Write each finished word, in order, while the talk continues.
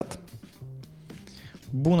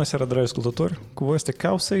Bună seara, dragi ascultători! Cu voi este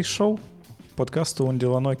Causei Show, podcastul unde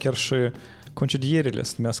la noi chiar și concedierile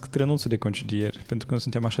se numesc trenunțul de concedieri, pentru că nu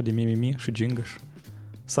suntem așa de mimimi și gingași.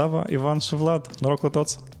 Sava, Ivan și Vlad, noroc la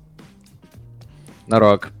toți!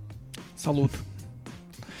 Noroc! Salut!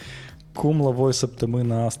 Cum la voi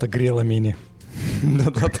săptămâna asta grea la mine?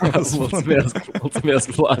 Mulțumesc,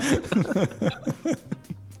 Vlad!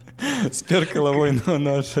 Sper că la voi nu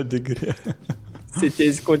așa de grea.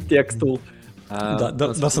 Citezi contextul.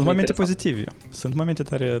 Dar sunt momente pozitive. Sunt momente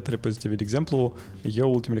tare pozitive. De exemplu,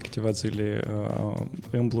 eu ultimele câteva zile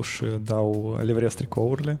îmblu și dau livrez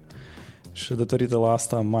tricourile și datorită la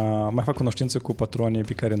asta mai fac cunoștință cu patronii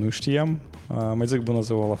pe care nu știam. Mai zic bună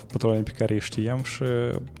ziua la patronii pe care îi știam și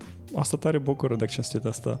asta tare bucură, dacă cinstit,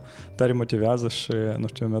 asta tare motivează și, nu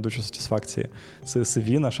știu, mi-aduce o satisfacție să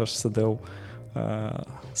vin așa și să dau,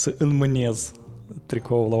 să înmânez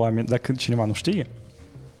tricoul la oameni. Dacă cineva nu știe,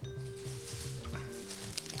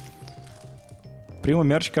 primul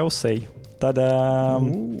merge Causei. Da,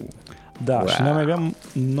 wow. Și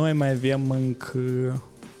noi mai avem încă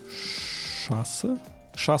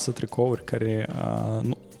 6 tricouri care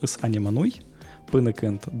nu sunt animănui până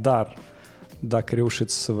când, dar dacă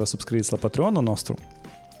reușiți să vă subscrieți la Patreonul nostru,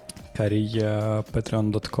 care e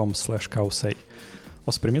patreon.com/causei,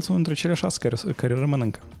 o să primiți unul dintre cele 6 care rămân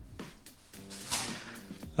încă.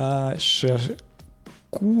 Și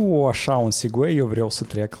cu așa un segue eu vreau să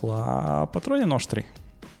trec la patronii noștri.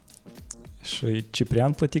 Și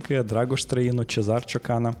Ciprian Plătică, Dragoș Străinu, Cezar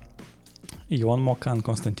Ciocana, Ion Mocan,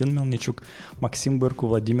 Constantin Melniciuc, Maxim Bârcu,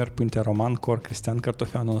 Vladimir Pântea, Roman Cor, Cristian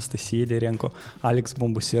Cartofianu, Anastasie Derenco, Alex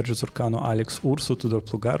Bombu, Sergiu Țurcanu, Alex Ursu, Tudor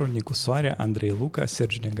Plugaru, Nicu Soarea, Andrei Luca,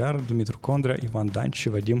 Sergiu Negar, Dumitru Condrea, Ivan Danci și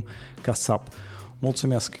Vadim Casap.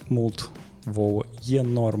 Mulțumesc mult vouă,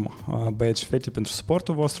 enorm, băieți și fete, pentru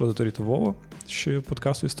suportul vostru, datorită vouă, și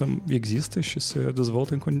podcastul există și se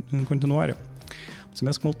dezvoltă în continuare.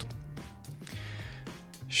 Mulțumesc mult!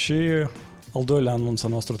 Și al doilea anunț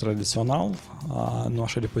nostru tradițional, nu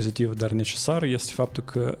așa de pozitiv, dar necesar, este faptul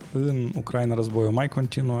că în Ucraina războiul mai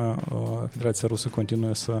continuă, Federația Rusă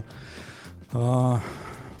continuă să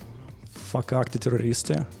facă acte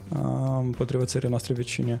teroriste împotriva țării noastre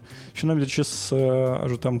vecine. Și noi am decis să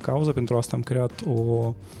ajutăm cauza, pentru asta am creat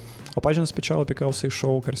o pagină specială pe Causei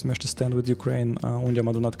Show care se numește Stand with Ukraine, unde am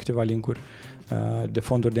adunat câteva linkuri de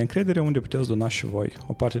fonduri de încredere unde puteți dona și voi.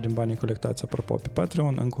 O parte din banii colectați, apropo, pe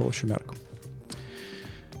Patreon, încolo și merg.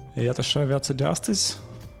 Iată așa viața de astăzi.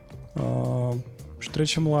 Și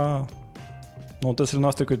trecem la noutățile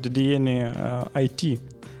noastre cotidiene IT.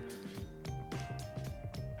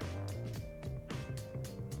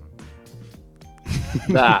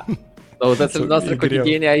 Da, noutățile noastre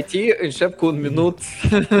cotidiene IT încep cu un minut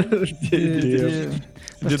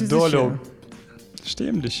de doliu.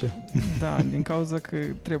 Știm de ce. Da, din cauza că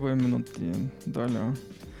trebuie un minut de doliu.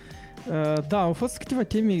 Da, au fost câteva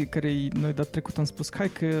teme care noi data trecut am spus hai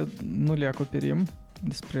că nu le acoperim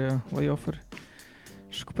despre layoff-uri.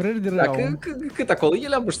 Și cu părere de rău... Da, cât acolo,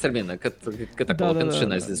 ele am și termină, cât acolo, când și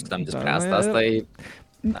noi discutăm despre asta, asta e...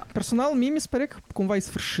 Da. Personal, mie mi se pare că cumva e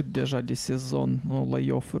sfârșit deja de sezon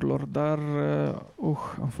layoff-urilor, dar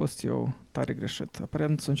am fost eu tare greșit.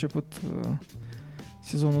 Aparent s-a început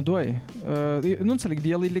sezonul 2. Nu înțeleg,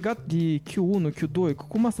 el e legat de Q1, Q2,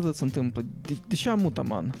 cum asta se întâmplă? De ce amută,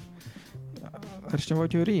 man? Are cineva o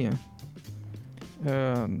teorie?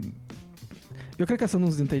 Eu cred că să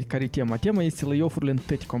nu-ți din care e tema. Tema este layoff-urile în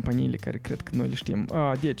toate companiile care cred că noi le știm.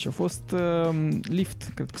 Deci, a fost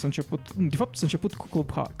Lyft, cred că s-a început... De fapt, s-a început cu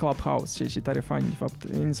Clubhouse, ceea ce e tare fain, de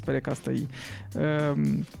fapt. Mi se pare că asta e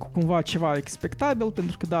cumva ceva expectabil,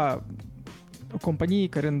 pentru că, da, o companie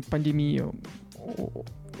care în pandemie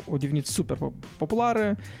a devenit super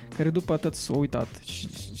populară, care după atât s-a uitat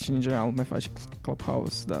și în general mai face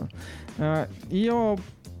Clubhouse, da. Eu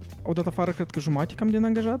au dat afară, cred că jumate cam din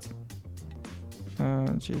angajați,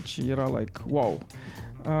 ceea ce era like, wow.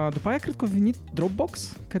 După aia cred că a venit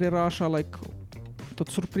Dropbox, care era așa like tot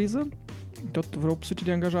surpriză, tot vreo 800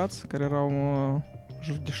 de angajați, care erau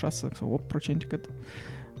jur de 6 sau 8% cât.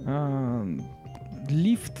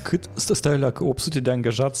 Lyft. Cât stai la 800 de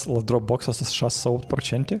angajați la Dropbox, asta 6 sau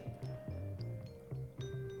 8%?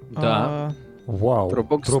 Da. Wow.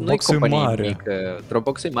 Dropbox e mare. Mică.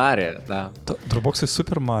 Dropbox e mare, da. Dropbox e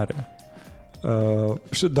super mare.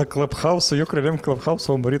 Și dacă Clubhouse, eu credeam că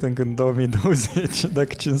Clubhouse a murit încă în 2020,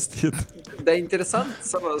 dacă cinstit. Dar interesant,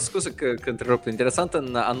 scuze că întrerup, interesant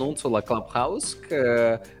în anunțul la Clubhouse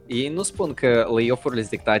că ei nu spun că layoff-urile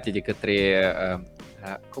sunt dictate de către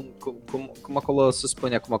cum acolo se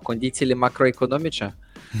spune acum, condițiile macroeconomice.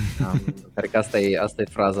 Cred că asta e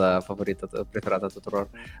fraza favorită, preferată tuturor.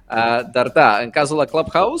 Dar da, în cazul la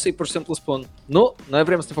Clubhouse, ei pur și simplu spun, nu, noi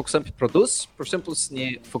vrem să ne focusăm pe produs, pur și simplu să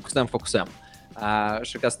ne focusăm.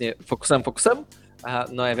 Și ca să ne focusăm,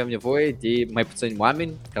 noi avem nevoie de mai puțini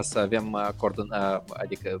oameni ca să avem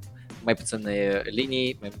adică mai puține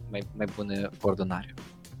linii, mai bună coordonare.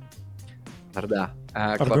 Dar da,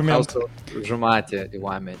 Clubhouse-ul jumate de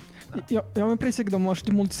oameni. Eu am impresia că așa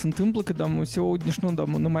de mult se întâmplă că eu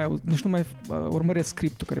nici nu mai urmăresc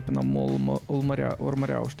scriptul care până am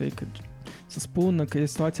urmăreau, știi, că să spună că e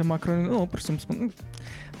situația macro, nu, pur și simplu spun,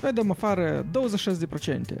 noi dăm afară 26%.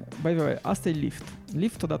 Băi, asta e Lyft.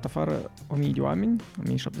 Lyft a dat afară 1000 de oameni,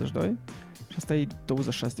 1072, și asta e 26%.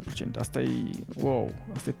 Asta e, wow,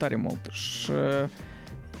 asta e tare mult. Și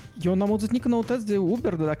eu n-am auzit nici noutăți de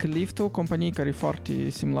Uber, dar dacă Lyft o companie care e foarte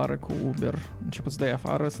similară cu Uber, început să dai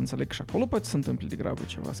afară, să înțeleg că și acolo poate să întâmple de grabă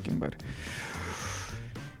ceva schimbări.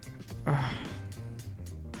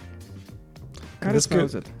 Care s-a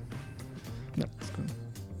auzit? Da,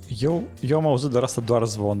 eu am auzit doar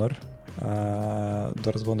zvonuri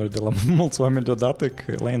de la mulți oameni deodată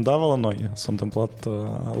că la Endava la noi s-a întâmplat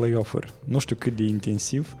layoff-uri. Nu știu cât de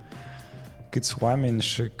intensiv, câți oameni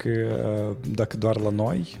și că dacă doar la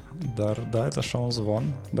noi, dar da, e așa un zvon.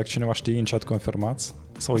 Dacă cineva știe în chat confirmați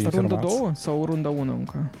sau asta informați. Runda 2 sau runda 1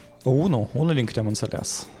 încă? Unul din câte am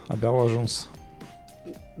înțeles. Abia au ajuns.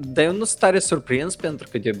 Dar eu nu sunt tare surprins pentru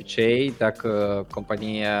că de obicei dacă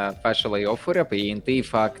compania face layoff-uri, apoi ei întâi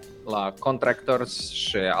fac la contractors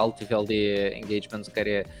și alte fel de engagements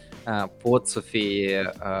care pot să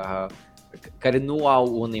fie, care nu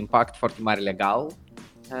au un impact foarte mare legal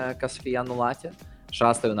ca să fie anulate. Și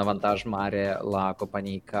asta e un avantaj mare la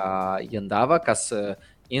companii ca Endava, ca să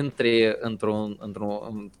intre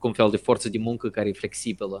într-un fel de forță de muncă care e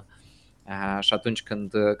flexibilă. Și atunci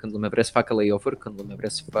când lumea vrea să facă layoff-uri, când lumea vrea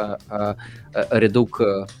să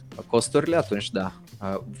reducă costurile, atunci da,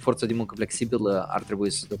 forța de muncă flexibilă ar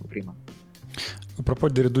trebui să se ducă prima. Apropo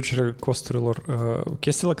de reducerea costurilor,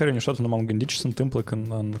 chestia la care eu niciodată nu m-am gândit ce se întâmplă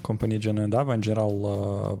când în companii gen Endava, în general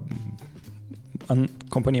în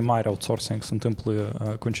companii mari outsourcing se întâmplă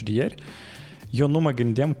concedieri, eu nu mă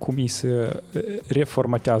gândeam cum îi se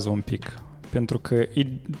reformatează un pic. Pentru că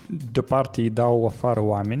de parte îi dau afară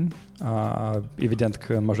oameni, evident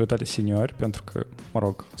că în majoritate seniori, pentru că, mă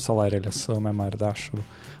rog, salariile sunt mai mari, da, și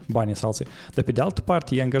banii sunt alții. Dar pe de altă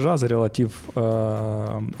parte îi angajează relativ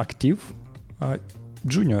activ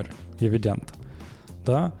junior, evident.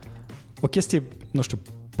 Da? O chestie, nu știu,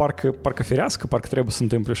 parcă firească, parcă trebuie să se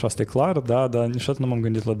întâmple și asta e clar, da, dar niciodată nu m-am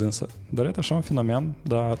gândit la dânsă. Dar e așa un fenomen,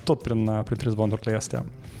 dar tot printre zvonurile astea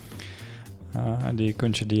de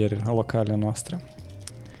concedieri locale noastre.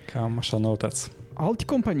 Cam așa noutăți. Alte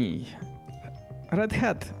companii. Red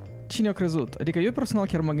Hat. Cine a crezut? Adică eu personal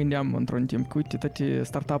chiar mă gândeam într-un timp că uite, toate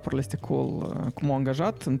startup-urile astea cool, cum au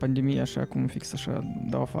angajat în pandemie, așa cum fix așa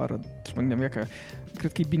dau afară. Și mă gândeam că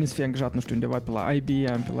cred că e bine să fie angajat, nu știu, undeva pe la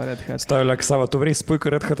IBM, pe la Red Hat. Stai, Alexava, tu vrei să spui că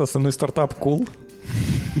Red Hat ăsta nu e startup cool?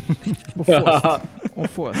 O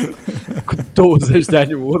fost. Cu 20 de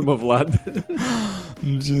ani în urmă, Vlad.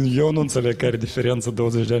 Eu nu înțeleg care e diferența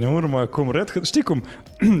 20 de ani în urmă. Cum Red Hat, știi cum?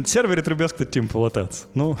 Serverii trebuie tot timpul lătați,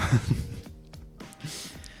 nu?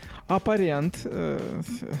 Aparent,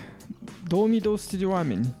 2200 de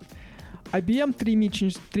oameni. IBM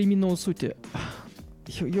 3900.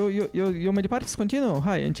 Eu mai departe să continuu.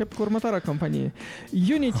 Hai, încep cu următoarea companie.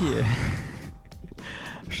 Unity.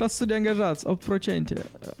 600 de angajați, 8%.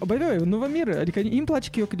 Băi, nu vă miră. Adică îmi place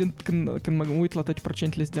că eu când mă uit la toate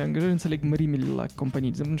procentele de angajări, înțeleg mărimile la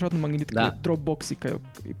companii. De exemplu, niciodată nu m-am gândit că Dropbox e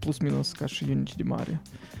plus minus ca și Unity de mare.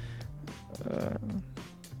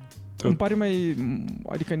 Îmi pare mai...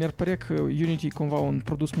 Adică ne-ar părea că Unity e cumva un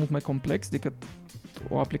produs mult mai complex decât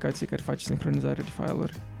o aplicație care face sincronizare de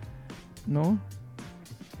file-uri. Nu?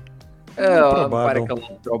 Îmi pare că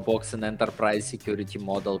la Dropbox în Enterprise Security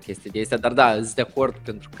Model chestii de astea, dar da, sunt de acord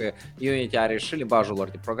pentru că Unity are și limbajul lor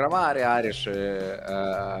de programare, are și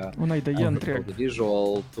un IDE întreg.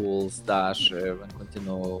 Visual Tools, da, și în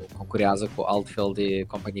continuu concurează cu altfel de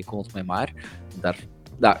companii cu mult mai mari, dar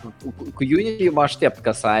da, cu Unity mă aștept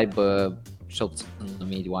ca să aibă cel puțin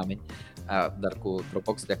 1000 de oameni, dar cu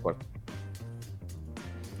Dropbox de acord.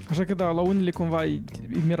 Așa că da, la unele cumva e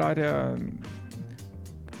mirarea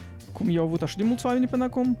cum eu au avut așa de mulți oameni până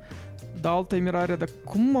acum, dar alta e mirarea, dar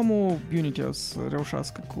cum am o Unity să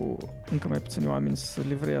reușească cu încă mai puțini oameni să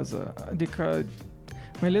livreze? Adică,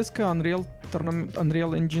 mai ales că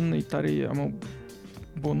Unreal Engine e tare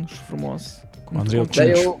bun și frumos.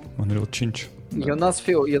 Unreal 5. Da.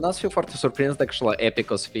 Eu n-aș fi foarte surprins dacă și la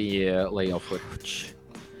Epic o să fie layoff-uri.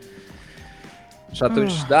 Și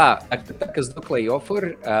atunci, dacă îți duc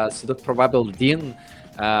layoff-uri, se duc probabil din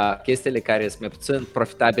chestiile care sunt mai puțin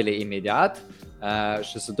profitabile imediat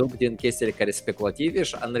și se duc din chestiile care sunt speculative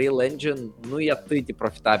și Unreal Engine nu e atât de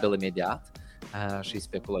profitabil imediat și e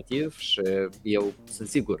speculativ și eu sunt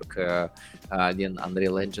sigur că din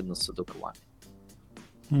Unreal Engine nu se duc oameni.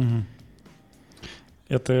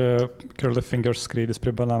 Iată, Curly Fingers scrie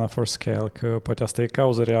despre Banana for Scale, că poate asta e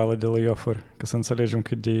cauza reală de layoff-uri, că să înțelegem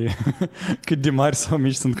cât de mari sau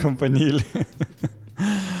mici sunt companiile.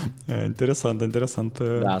 Interesant. Da, asta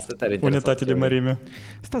e tare interesant. Unitate de mărime.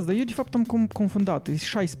 Stați, dar eu de fapt am confundat. E 16%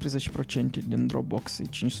 din Dropbox, e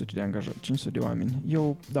 500 de angajați, 500 de oameni.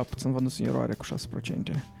 Eu, puțin v-am dus în eroare cu 6%.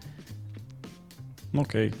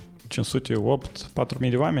 Ok, 508, 4.000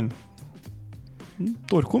 de oameni.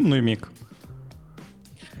 Oricum nu e mic.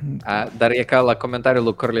 Dar e ca la comentariul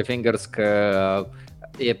lui Curly Fingers că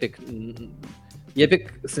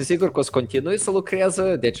Epic, sunt sigur că o să continui să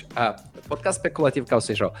lucreze, deci podcast speculativ ca o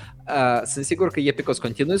să-i joc. Sunt sigur că Epic o să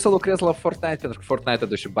continui să lucreze la Fortnite pentru că Fortnite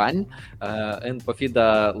aduce bani, în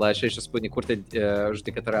pofida la ce spune Curtea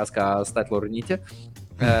Judecătorească a Statelor Unite,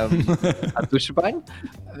 aduce bani,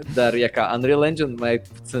 dar e ca Unreal Engine mai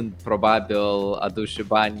puțin probabil aduce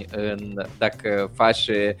bani dacă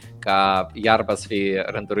face ca iarba să fie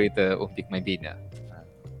rânduruită un pic mai bine.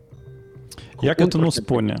 Ia că tu nu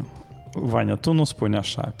spune. Vania, tu nu spune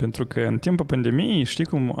așa, pentru că în timpul pandemiei știi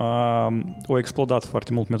cum a explodat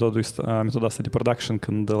foarte mult metoda asta de production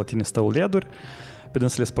când la tine stau LED-uri, pe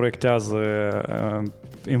dânsele se proiectează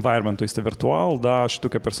environment-ul este virtual, da, și tu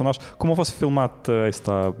ca personaj, cum a fost filmat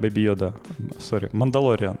ăsta Baby Yoda,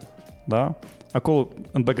 Mandalorian, da? Acolo,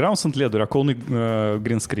 în background sunt LED-uri, acolo nu-i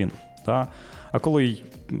green screen, da? Acolo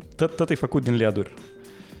tot e făcut din LED-uri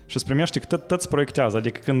și îți primești că tot se proiectează,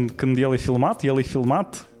 adică când el e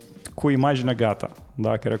filmat cu imaginea gata,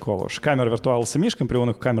 da, care acolo. Și camera virtuală se mișcă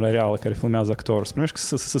împreună cu camera reală care filmează actor. Să primești că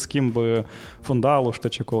se schimbă fundalul și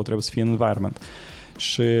tot ce acolo trebuie să fie în environment.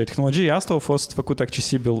 Și tehnologia asta a fost făcută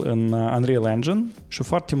accesibil în Unreal Engine și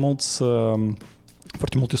foarte multe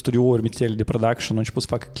studiouri, mitele de production au început să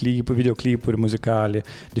facă videoclipuri muzicale,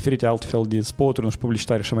 diferite alte fel de spoturi, nu știu,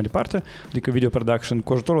 publicitare și așa mai departe, adică video production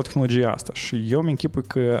cu ajutorul tehnologiei asta. Și eu mi închipui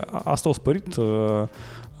că asta a spărit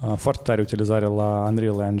foarte tare utilizarea la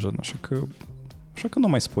Unreal Engine, așa că nu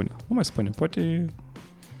mai spune. Poate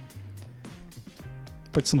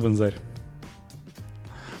sunt vânzări.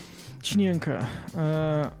 Cine încă?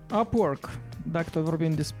 Upwork. Dacă tot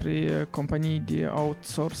vorbim despre companii de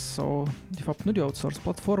outsource sau, de fapt, nu de outsource,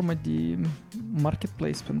 platformă de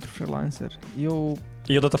marketplace pentru freelancer.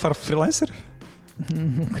 E dat afară freelancer?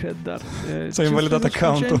 Nu cred, dar... S-a invalidat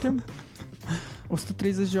account-ul.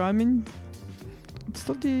 130 de oameni.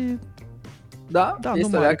 Destul de... Da,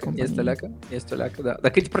 este leacă, da.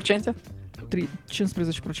 Dar câte procente? 15%,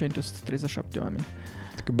 137 de oameni.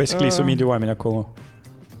 Adică, basically, sunt 1000 de oameni acolo.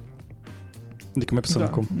 Adică mai puțin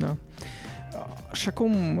acum. Da. Și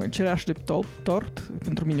acum, cereaș de tort,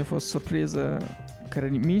 pentru mine a fost surpriză, care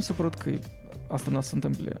mie s-a părut că asta nu se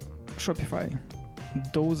întâmplă. Shopify, 20%.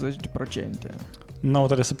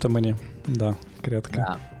 Noutele săptămâni, da, cred că.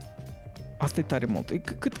 Da. Asta e tare mult.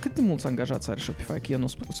 Cât de mulți angajați are Shopify? Că eu nu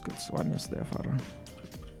spus câți oameni să dea afară.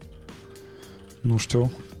 Nu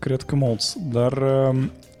știu, cred că mulți, dar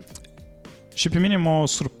și pe mine m-a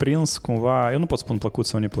surprins cumva, eu nu pot spun plăcut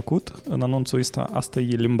sau neplăcut, în anunțul ăsta, asta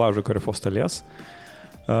e limbajul care a fost ales.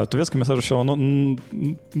 Tu vezi că mesajul ăla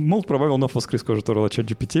mult probabil nu a fost scris cu ajutorul la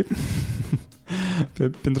ChatGPT,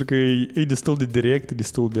 pentru că e destul de direct,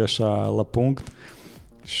 destul de așa la punct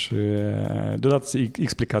și deodată e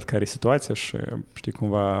explicat care e situația și știi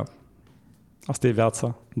cumva asta e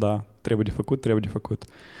viața, da, trebuie de făcut.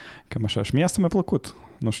 Cam așa. Și mie asta mi-a plăcut.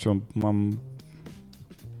 Nu știu,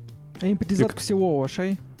 Ai empatizat cu CEO,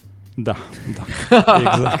 așa-i? Da,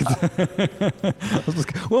 exact. Am spus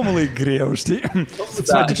că omul e greu, știi? Să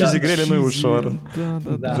faci decizii grele nu e ușor.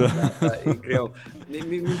 Da, e greu.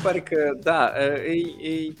 Mi pare că, da,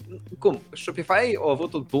 cum, Shopify a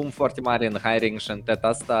avut un boom foarte mare în hiring și în tot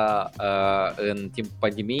asta în timpul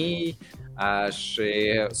pandemiei și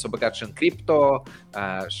s-a băgat și în cripto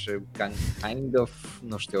și kind of,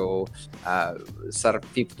 nu știu, s-ar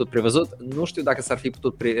fi putut prevăzut, nu știu dacă s-ar fi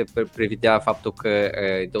putut prevedea faptul că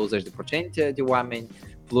 20% de oameni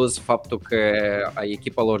plus faptul că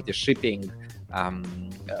echipa lor de shipping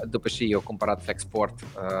după ce eu cumpărat Flexport,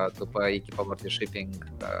 după echipa lor de shipping,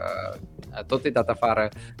 tot e dat afară.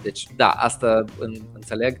 Deci, da, asta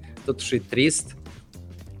înțeleg. Totuși e trist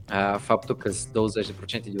faptul că 20%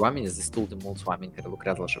 de oameni sunt destul de mulți oameni care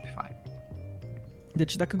lucrează la Shopify.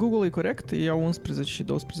 Deci, dacă Google e corect, ei au 11 și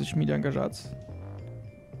 12.000 de angajați.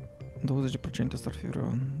 20% s-ar fi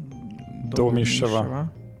vreo 2000 și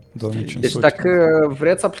ceva. 2500. Deci dacă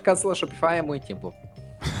vreți aplicați la Shopify, mult timpul.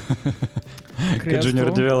 Ca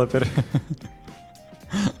junior developer.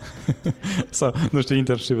 Sau, nu știu,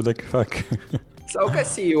 internship dacă fac. Sau ca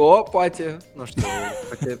CEO, poate, nu știu,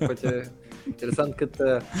 poate interesant cât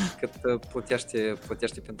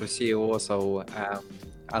plătește pentru CEO sau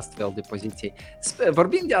astfel de poziții.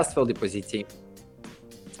 Vorbind de astfel de poziții,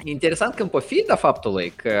 interesant că în pofida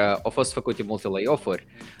faptului că au fost făcute multe layoff-uri,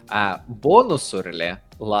 bonusurile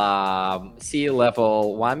la C-level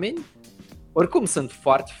oameni oricum sunt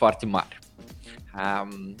foarte, foarte mari.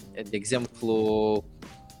 De exemplu,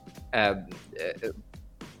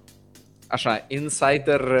 așa,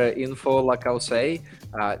 insider info la Causei,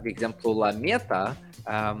 de exemplu la Meta,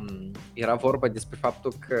 era vorba despre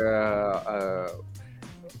faptul că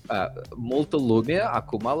multă lume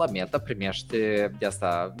acum la Meta primește de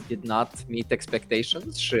asta did not meet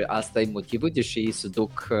expectations și asta e motivul deși ei se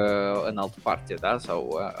duc în altă parte, da?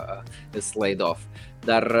 Sau is laid off.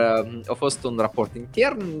 Dar a fost un raport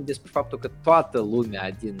intern despre faptul că toată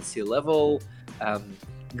lumea din C-level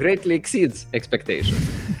greatly exceeds expectations.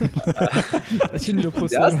 Cine le-a pus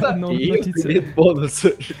de asta ei primit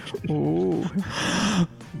bonusuri.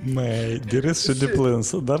 Măi, de râs și de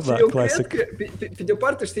plâns, dar da, eu clasic. cred că, pe de-o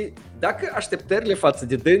parte, știi, dacă așteptările față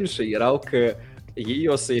de dânsii erau că ei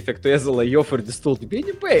o să efectueze layoff-uri destul de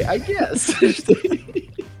bine, băi, I guess, știi?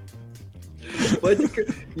 Poate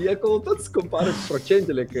că e acolo tot se compară cu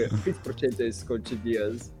procentele, că câți procente ai să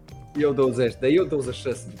concediezi? Eu 20, dar eu 26%.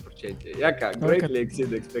 Ia ca, greatly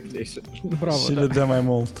exceed expectations. Bravo, și le dă mai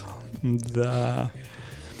mult. Da.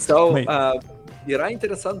 Sau, era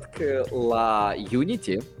interesant că la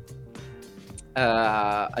Unity,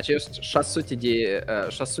 acești 600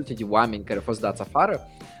 de oameni care au fost dați afară,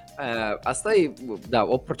 asta e, da,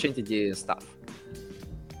 8% de staff.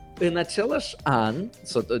 În același an,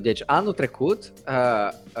 deci anul trecut,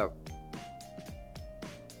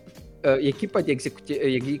 echipa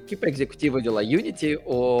executivă de la Unity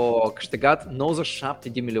a câștigat 97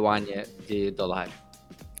 de milioane de dolari.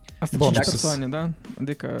 Asta 5 persoane, da?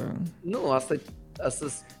 Adică... Nu, asta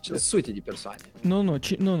sunt sute de persoane. Nu,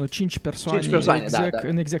 5 persoane, 5 persoane da.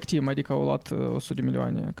 În exact team, adică au luat 100 de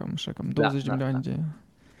milioane, cam 20 de milioane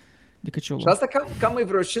de căciulă. Și asta cam e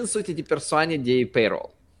vreo 500 de persoane de payroll.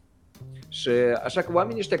 Și așa că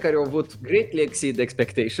oamenii ăștia care au avut greatly exceed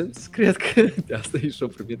expectations, cred că de asta ei și-au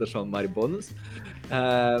primit așa un mare bonus.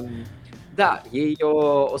 Da, ei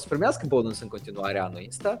o să primească bonus în continuare anul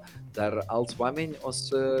ăsta, dar alți oameni o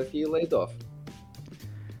să fie laid off.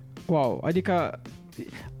 Wow, adică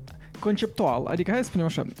conceptual, adică hai să spunem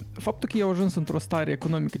așa, faptul că eu au ajuns într-o stare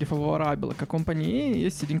economică defavorabilă ca companie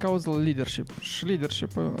este din cauza leadership. Și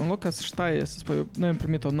leadership, în loc ca să-și taie, să spui, noi am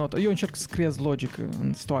primit o notă, eu încerc să creez logică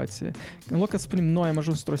în situație. În loc ca să spunem, noi am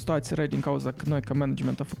ajuns într-o situație rea din cauza că noi ca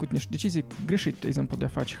management am făcut niște decizii greșite, de exemplu, de a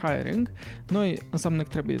face hiring, noi înseamnă că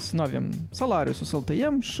trebuie să nu avem salariu, să-l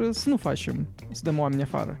tăiem și să nu facem, să dăm oameni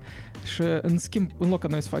afară. Și în schimb, în loc ca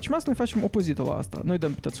noi să facem asta, noi facem opozitul la asta. Noi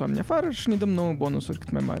dăm pe toți oamenii afară și ne dăm nouă bonusuri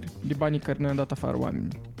cât mai mari de banii care noi am dat afară oameni.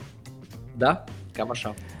 Da, cam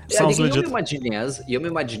așa. Adică eu îmi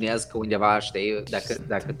imaginez că undeva, știi,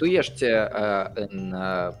 dacă tu ești în,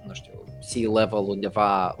 nu știu, C-level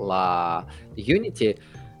undeva la Unity,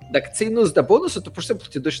 dacă ți nu-ți dă bonusul, tu pur și simplu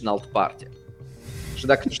te duci în altă parte. Și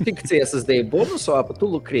dacă tu știi că ți-e să-ți dai bonusul, apoi tu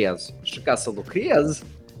lucrezi. Și ca să lucrezi,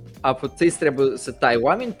 apoi ți trebuie să tai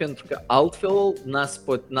oameni pentru că altfel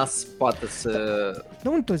n-ați poate să... De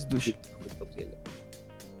unde toți duci?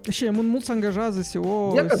 Și mult se angajează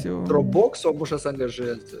SEO... E că Dropbox o să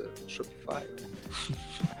angajeze Shopify.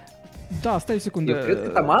 Da, stai o secundă. Eu cred că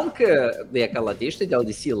taman că e ca la dește de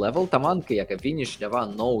C-level, taman că e că vine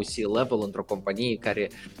cineva nou C-level într-o companie care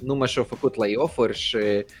numai și-a făcut layoff-uri și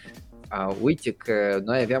uite că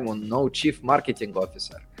noi aveam un nou Chief Marketing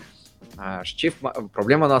Officer. Și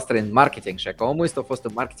problema noastră e în marketing și că omul ăsta a fost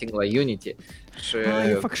în marketing la Unity. Și...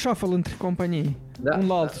 eu fac shuffle între companii. Da, un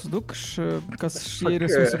la altul se duc și ca să-și iei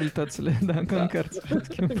responsabilitățile. Da, ca în cărți.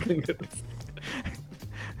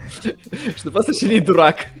 Și după asta și-i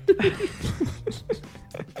durac.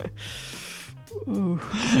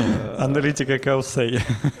 Analitica Causei.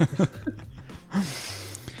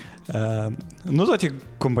 Nu toate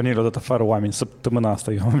companiile au dat afară oameni săptămâna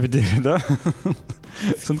asta, eu am vedere, da?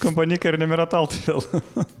 Sunt companii care ne-au mirat altfel.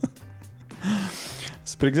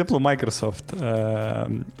 Spre exemplu, Microsoft.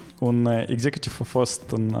 Un executiv a fost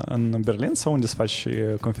în Berlin sau unde se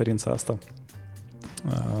face conferința asta?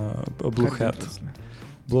 Blue Hat.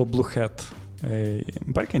 Blue Hat.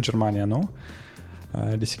 Îmi pare că e în Germania, nu?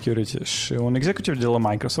 de security. Și un executive de la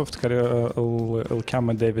Microsoft, care îl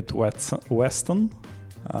cheamă David Weston,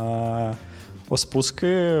 a spus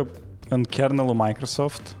că în kernelul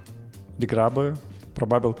Microsoft, degrabă,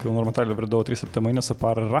 probabil că în următoarele vreo 2-3 săptămâni o să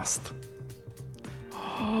apară Rust.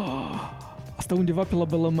 Asta undeva pe la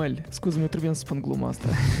Bălămăli. Scuze-mă, trebuie să spun gluma asta.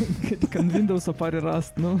 Că în Windows apare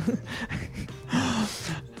Rust, nu?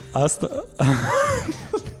 Asta...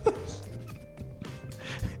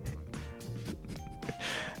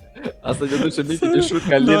 Asta ne duce nici de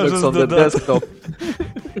șutca Linux on the desktop.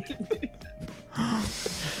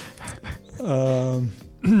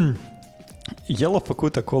 El a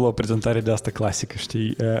făcut acolo o prezentare de asta clasică,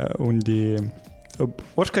 știi, unde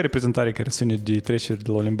oricare prezentare care sună de treceri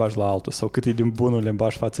de la un limbaj la altul sau cât e din bunul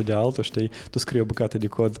limbaj față de altul, știi, tu scrii o bucată de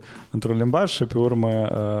cod într-un limbaj și pe urmă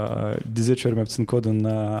de 10 ori mai puțin cod în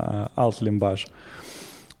alt limbaj.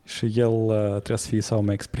 Și el trebuie să fie sau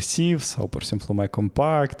mai expresiv sau pur și simplu mai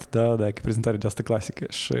compact, da, că e prezentare de asta clasică.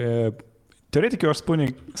 Și teoretic eu aș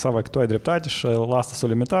spune, Sava, că tu ai dreptate și la asta s-o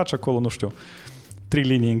limitat și acolo, nu știu, 3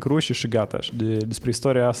 linii în cruci și gata. Și despre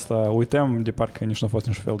istoria asta uităm de parcă nici nu a fost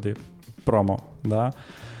niciun fel de promo, da?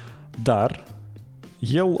 Dar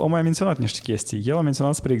el a mai menționat niște chestii. El a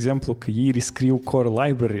menționat, spre exemplu, că ei rescriu core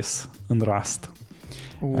libraries în Rust.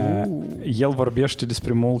 El vorbește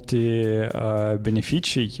despre multe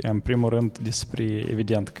beneficii, în primul rând despre,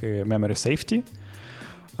 evident, că memory safety,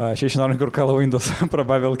 și aici n-ar încurca la Windows,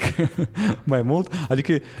 probabil că mai mult.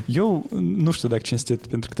 Adică eu nu știu dacă cinstit,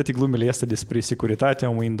 pentru că toate glumele astea despre securitatea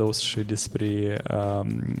în Windows și despre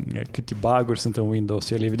câte bug-uri sunt în Windows,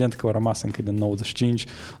 ele evident că au rămas încă din 95,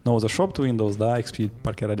 98 Windows, da, XP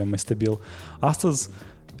parcă era de mai stabil. Astăzi,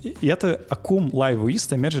 iată, acum live-ul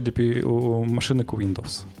ăsta merge de pe o mașină cu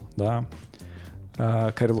Windows, da,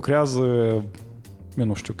 care lucrează, eu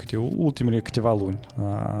nu știu, ultimele câteva luni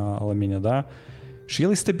la mine, da, și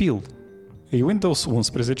el e stabil. E Windows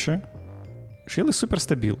 11 și el e super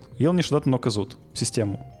stabil. El niciodată nu a căzut,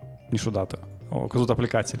 sistemul, niciodată. Au căzut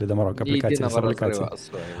aplicațiile, dar mă rog, aplicațiile sau aplicații.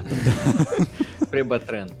 Prea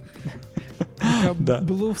bătrân. Da.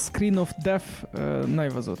 Blue screen of death n-ai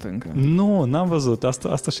văzut încă. Nu, n-am văzut.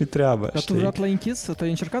 Asta și treaba. Dar tu vreodată l-ai închis? Tu ai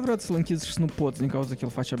încercat vreodată să-l închizi și să nu poți din cauza că el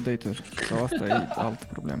face update-uri? Sau asta e altă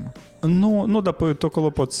problemă? Nu, dar pe acolo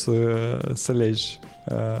poți să legi.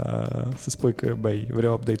 Să spui că, băi,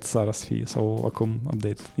 vreau update seara să fie sau acum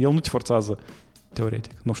update. El nu te forțează,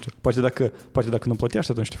 teoretic. Nu știu. Poate dacă nu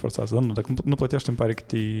plătești, atunci te forțează. Dar nu, dacă nu plătești, îmi pare că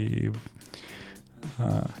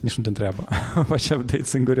nici nu te întreabă. Faci update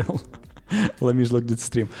singur el. La mijloc de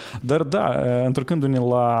stream. Dar da, întorcându-ne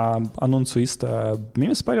la anunțul ăsta, mie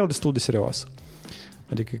mi se pare el destul de serios.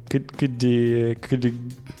 Adică cât de,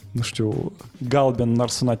 nu știu, galben n-ar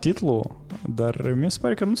suna titlul, dar mie se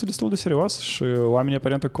pare că anunțul destul de serios și oamenii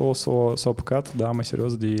aparent acolo s-au apucat, da, mai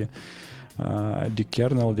serios de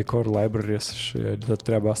kernel, de core libraries și de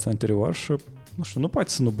treaba asta anterior și, nu știu, nu poate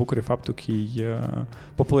să nu bucure faptul că ei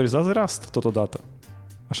popularizează Rust totodată.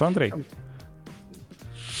 Așa, Andrei?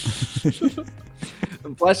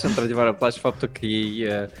 Îmi place, într-adevăr, îmi place faptul că ei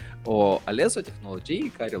au ales o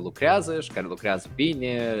tehnologie care lucrează și care lucrează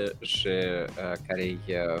bine și care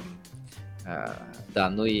da,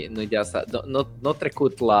 nu-i de asta, nu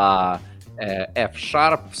trecut la F#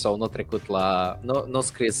 sau nu trecut la, nu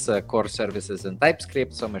scris core services în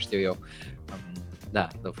TypeScript sau mai știu eu. Da,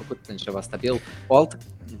 au făcut în ceva stabil. O altă...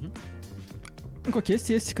 Încă o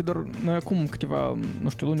chestie este că doar noi acum câteva, nu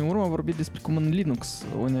știu, luni în urmă am vorbit despre cum în Linux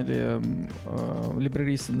unele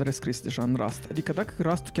librării sunt rescrise deja în Rust. Adică dacă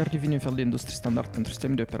Rust chiar devine un fel de industrie standard pentru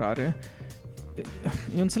sisteme de operare,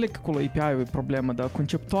 eu înțeleg că acolo API-ul e problemă, dar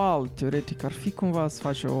conceptual, teoretic, ar fi cumva să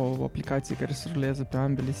faci o aplicație care să ruleze pe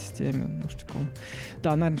ambele sisteme, nu știu cum.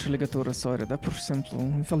 Da, n-are nicio legătură, sorry, dar pur și simplu,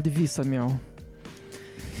 un fel de vis al meu.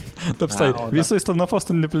 Dar stai, visul ăsta n-a fost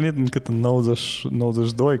îndeplinit încât în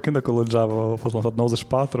 92, când acolo Java a fost lansat,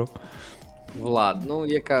 94? Vlad, nu,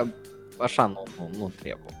 e ca așa, nu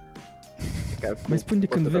trebuie. Mai spun de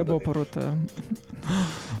când web a apărut.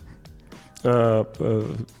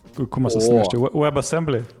 Cum se numește?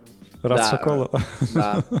 WebAssembly? Rust și acolo?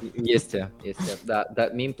 Da, este. Da,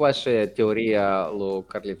 mie îmi place teoria lui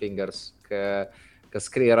Carly Fingers că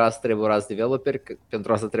scrie Rust, trebuie Rust developer, că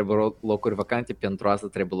pentru asta trebuie locuri vacante, pentru asta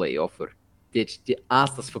trebuie layoff-uri. Deci de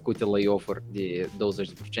asta sunt făcute layoff-uri de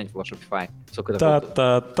 20% la Shopify.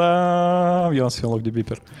 Eu am să fiu în loc de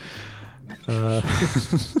beeper.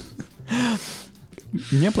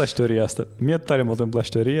 Mie îmi place teoria asta. Mie tare mult îmi place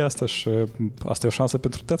teoria asta și asta e o șansă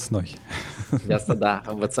pentru toți noi. De asta da,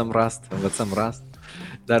 învățăm Rust.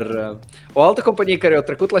 Dar o altă companie care a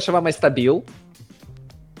trecut la ceva mai stabil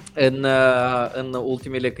în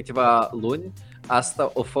ultimele câteva luni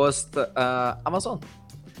asta a fost Amazon.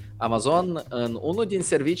 Amazon în unul din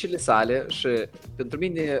serviciile sale și pentru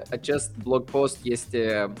mine acest blog post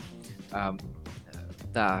este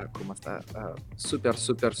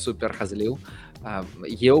super hazliu.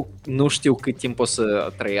 Eu nu știu cât timp o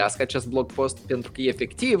să trăiască acest blog post pentru că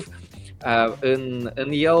efectiv în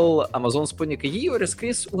el Amazon spune că ei au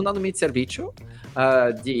rescris un anumit serviciu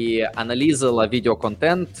de analiză la video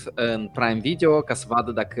content în Prime Video ca să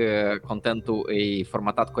vadă dacă contentul e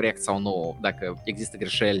formatat corect sau nu, dacă există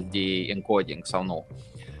greșeli de encoding sau nu.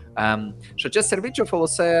 Și acest serviciu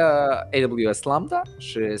folosea AWS Lambda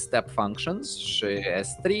și Step Functions și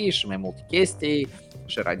S3 și mai multe chestii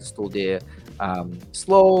și era destul de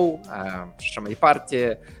slow și așa mai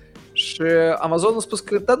departe. Și Amazon a spus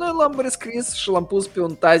că da, noi l-am rescris și l-am pus pe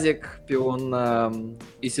un Tazic, pe un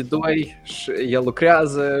EC2 și el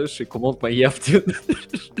lucrează și cu mult mai ieftin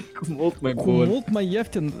cu mult mai bun. Cu mult mai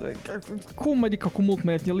ieftin? Cum adică cu mult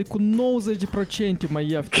mai ieftin? El e cu 90% mai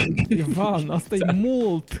ieftin. Ivan, asta e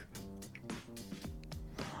mult!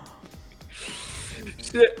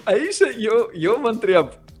 Și aici eu mă întreb,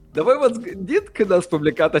 dar voi v-ați gândit când ați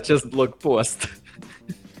publicat acest blog post?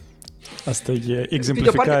 Asta e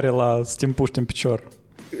exemplificare la să te împuști în picior.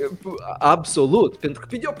 Absolut, pentru că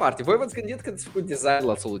pe de o parte, voi v-ați gândit când ați făcut design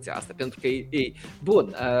la soluția asta, pentru că e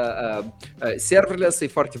bun, serverless e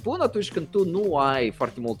foarte bun atunci când tu nu ai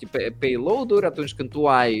foarte multe payload-uri, atunci când tu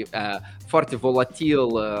ai foarte volatil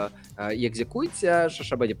execuția și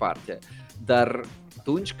așa mai departe, dar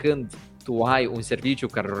atunci când tu ai un serviciu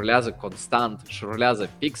care rulează constant și rulează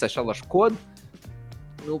fix același cod,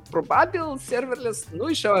 nu, probabil serverless nu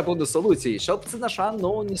e cea mai bună soluție. Și puțin așa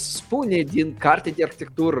nu ne spune din cartea de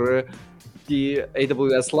arhitectură de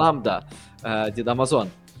AWS Lambda din Amazon.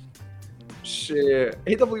 Și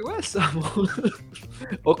AWS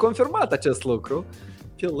a confirmat acest lucru.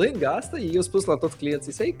 Pe lângă asta, ei au spus la toți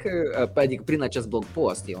clienții săi că, adică prin acest blog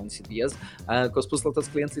post, eu însiduiez, că au spus la toți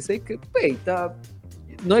clienții săi că, băi, da,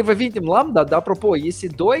 noi vă vindem Lambda, dar apropo,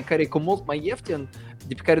 EC2, care e cu mult mai ieftin,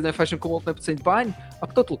 de pe care noi facem cu mult mai puțini bani,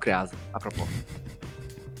 tot lucrează, apropo.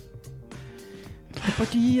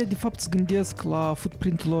 Poate ei, de fapt, se gândesc la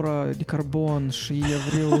footprint-ul lor de carbon și ei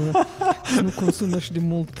vreau să nu consume și de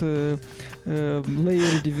mult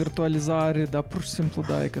layer de virtualizare, dar pur și simplu,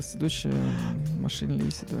 da, e că se duce mașinile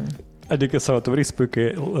EC2. Adică, sau tu vrei să spui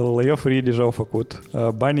că layoff-uri deja au făcut,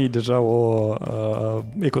 banii deja au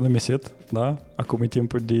economisit, da? Acum e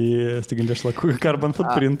timpul de să te gândești la carbon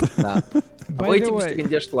footprint. Da. Apoi e timpul să te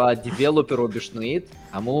gândești la developer obișnuit,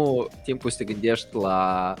 amu timpul să te gândești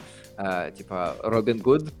la tipa Robin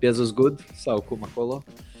Good, Bezos Good sau cum acolo.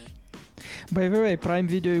 By the way, Prime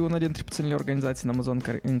Video e una dintre puținele organizații în Amazon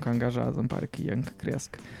care încă angajează, îmi pare că ei încă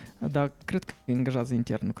cresc. Dar cred că angajează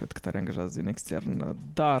intern, nu cred că tare angajează din extern,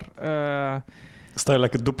 dar... Stai,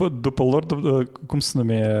 like, după Lord, cum se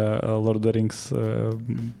numește Lord of the Rings,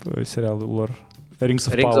 serialul lor? Rings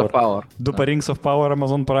of Power. După da. Rings of Power,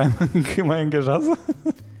 Amazon Prime încă mai angajează?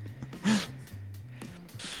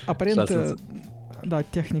 Aparent, da,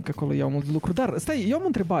 tehnic acolo iau mult de lucru, dar stai, eu am o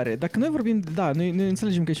întrebare. Dacă noi vorbim, da, noi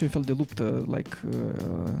înțelegem că e și un fel de luptă, like,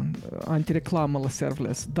 antireclamă la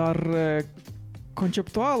serverless, dar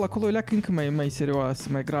conceptual, acolo e leacă încă mai serioasă,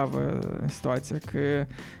 mai gravă situația, că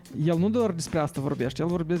el nu doar despre asta vorbește, el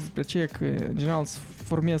vorbește despre ce că, în general, se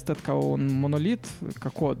formează tot ca un monolit, ca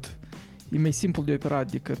cod. E mai simplu de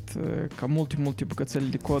operat decât ca multe bucățele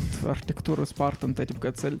de cod, arhitectură spartă în toate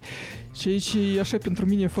bucățele. Și aici, așa, pentru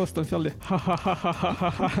mine a fost un fel de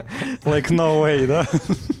ha-ha-ha-ha-ha-ha. Like no way, da?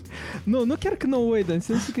 Nu chiar că no way, dar în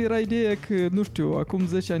sensul că era ideea că, nu știu, acum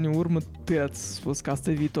 10 ani în urmă te-ați spus că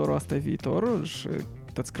asta e viitorul și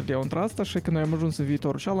te-ați credeau într asta și că noi am ajuns în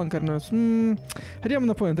viitorul și ala în care noi am spus, rămân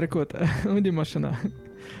înapoi în trecut, unde e mașina?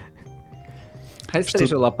 Hai să treci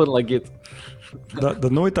la până la ghid. Dar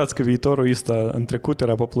nu uitați că viitorul ăsta în trecut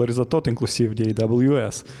era popularizat tot inclusiv de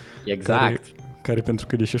AWS. Exact. Care pentru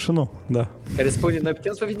că deși și nu, da. Care spune, noi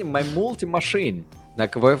putem să vedem mai multe mașini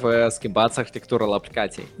dacă voi vă schimbați arhitectura la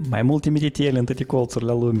aplicații. Mai multe mititele în toate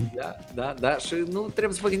colțurile lumii. Da, și nu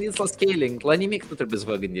trebuie să vă gândiți la scaling, la nimic nu trebuie să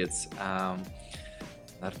vă gândiți.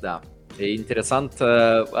 Dar da, e interesant.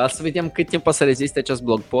 Să vedem cât timp o să reziste acest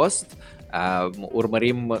blog post.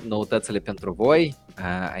 Urmărim noutățile pentru voi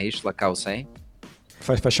aici la Causei.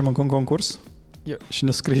 Facem încă un concurs? Și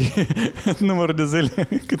ne scrie numărul de zile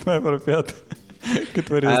cât mai apropiat. Cât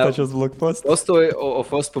va rezista acest blog post? Postul a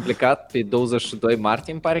fost publicat pe 22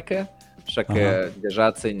 martie, îmi pare că, așa că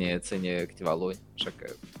deja ține câteva luni, așa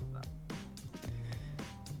că da.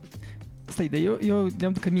 Stai, dar eu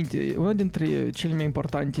ne-am duc aminte, una dintre cele mai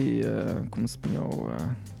importante, cum spun eu,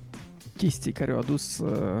 chestii care au adus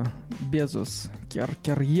Bezos,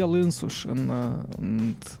 chiar el însuși în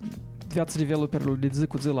viața developerilor de zi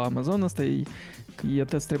cu zi la Amazon, asta e că ei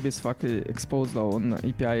atât trebuie să facă expose la un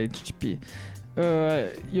API HTTP.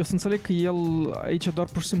 Eu să înțeleg că el aici doar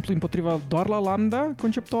pur și simplu împotriva doar la Lambda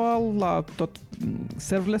conceptual, la tot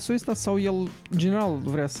serverless-ul ăsta, sau el în general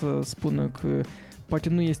vrea să spună că poate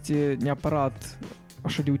nu este neapărat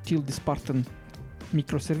așa de util de spart în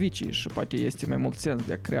microservicii și poate este mai mult sens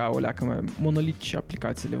de a crea o leacă mai monolitice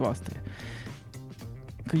aplicațiile voastre.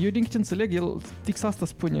 Că eu din câte înțeleg, el fix asta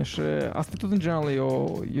spune și asta tot în general e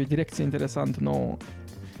o direcție interesantă nouă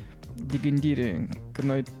de gândire, că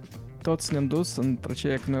noi toți ne-am dus între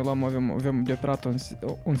aceea că noi avem de operat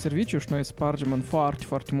un serviciu și noi spargem în foarte,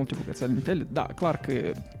 foarte multe bucățele intele. Da, clar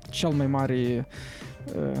că cel mai mare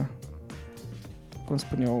cum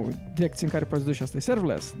spun eu, direcție în care poți duce asta e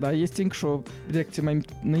serverless, dar este încă și o direcție mai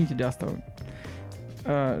înainte de asta.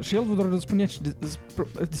 Și el doar spune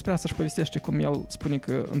despre asta și povestește cum el spune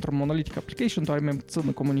că într-un monolithic application tu ai mai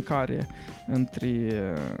puțină comunicare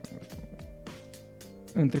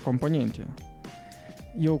între componente.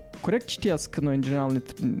 Eu corect citesc că noi în general ne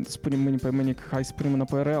spunem mâine pe mâine că hai să punem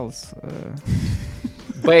înapoi Rails.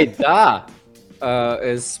 Băi, da!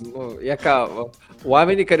 E ca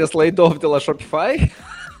oamenii care sunt laid off de la Shopify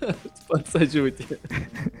îți pot să ajute.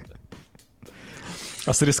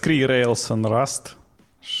 A să rescrii Rails în Rust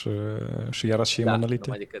și iarăși e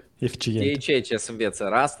monolite. Adică eficient. e ceea ce să înveță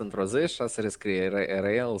Rust într-o zi și a să rescrie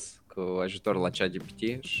Rails cu ajutor la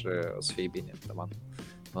ChatGPT și o să fie bine.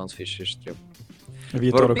 O să fie și trebuie.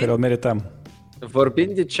 Viitorul care îl merităm.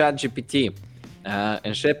 Vorbind de ChatGPT,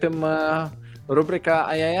 începem rubrica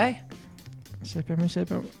ai?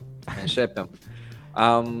 Începem.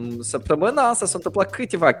 Săptămâna asta s-au întâmplat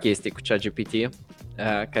câteva chestii cu ChatGPT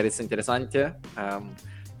care sunt interesante.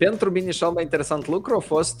 Pentru mine cel mai interesant lucru a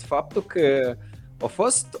fost faptul că a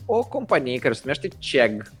fost o companie care se numește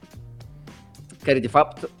Chegg, care de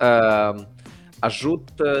fapt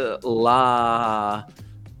ajută la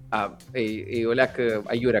e o leacă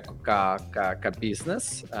aiurea ca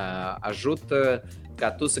business, ajută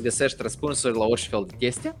ca tu să găsești răspunsuri la orice fel de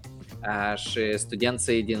chestie. Și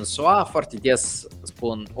studenții din SUA foarte des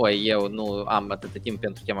spun, eu nu am atât timp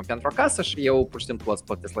pentru acasă și eu pur și simplu îți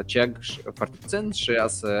plătesc la Chegg foarte puțin și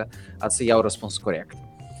a să iau răspuns corect.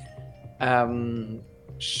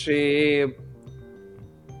 Și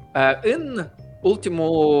în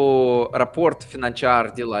ultimul raport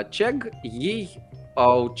financiar de la Chegg, ei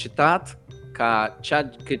au citat că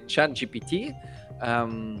ChatGPT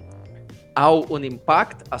au un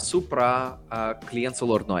impact asupra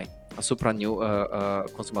clienților noi, asupra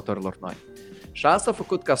consumatorilor noi. Și asta a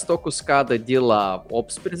făcut ca stocul scadă de la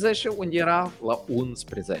 18, unde era, la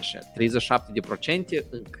 11, 37%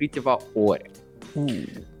 în câteva ore.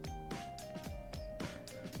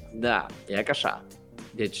 Da, e ca așa.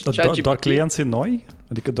 Deci, doar clienții noi?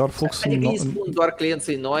 Adică doar fluxul noi? Adică spun doar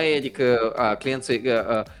clienții noi, adică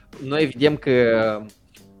noi vedem că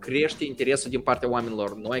crește interesul din partea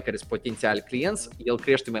oamenilor noi, care sunt potențiali clienți, el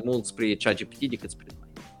crește mai mult spre ChatGPT decât spre noi.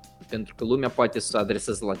 Pentru că lumea poate să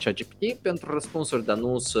adreseze la ChatGPT pentru răspunsuri, dar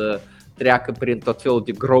nu să treacă prin tot felul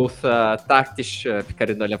de growth tactici pe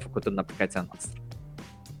care noi le-am făcut în aplicația noastră.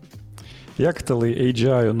 Iată-l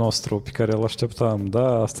AGI-ul nostru pe care îl așteptam,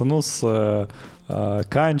 da? Asta nu să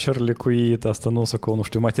cancer licuit, asta nu să cu, nu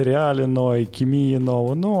știu, materiale noi, chimie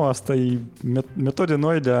nouă, nu, asta e metode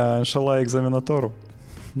noi de a înșela examinatorul.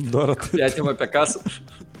 Doar atât. Ia-te-mă pe acasă.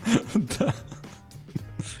 Da.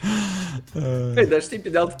 Păi, dar știi, pe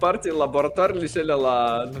de altă parte, laboratoarele și alea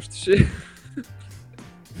la, nu știu ce...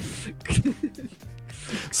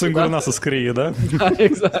 Singur n-a să scrie, da? Da,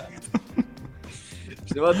 exact.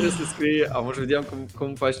 Cineva trebuie să scrie, am vedem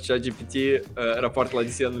cum faci ChatGPT raport la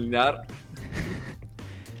desen linear.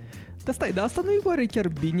 Dar stai, dar asta nu e oare chiar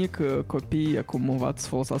bine că copiii acum învață să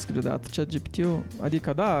folosească deodată ChatGPT-ul?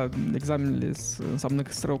 Adică, da, examenele înseamnă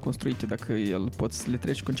că sunt rău construite dacă el poți să le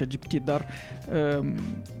treci cu ChatGPT, dar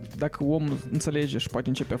dacă omul înțelege și poate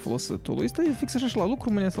începe a folosi tool-ul ăsta, e fix așa și la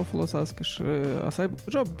lucru mâine să-l folosească și să aibă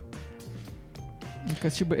job. Ca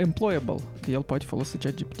și employable, că el poate folosi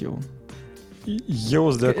ChatGPT-ul. Eu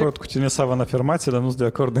sunt de acord cu tine, Sava, în afirmație, dar nu sunt de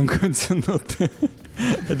acord în conținut.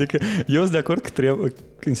 Adică eu sunt de acord că trebuie,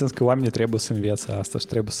 în sens că oamenii trebuie să învețe asta și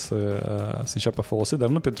trebuie să înceapă folosi, dar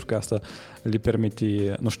nu pentru că asta le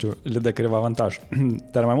permite, nu știu, le dă careva avantaj,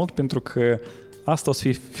 dar mai mult pentru că asta o să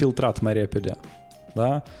fie filtrat mai repede,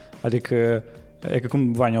 da? Adică E că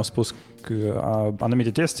cum Vania a spus că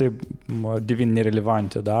anumite teste devin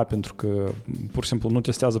nerelevante, da? Pentru că pur și simplu nu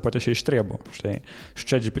testează poate și ești trebuie, știi? Și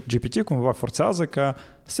ChatGPT cumva forțează ca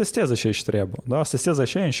să testeze și ești trebuie, da? Să testeze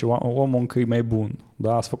așa și omul încă e mai bun,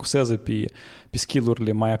 da? Să focuseze pe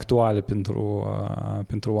skill-urile mai actuale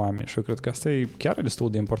pentru oameni. Și eu cred că asta e chiar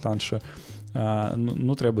destul de important și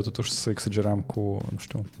nu trebuie totuși să exagerăm cu, nu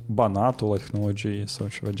știu, banatul la tehnologie sau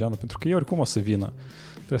ceva genul, pentru că ei oricum o să vină.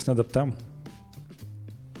 Trebuie să ne adaptăm.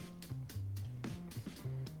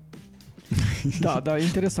 Da,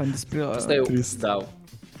 interesant despre... Asta e da.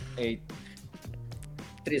 E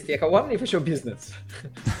trist, e ca oamenii făceau business.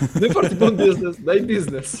 Nu e foarte bun business, dar e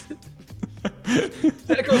business.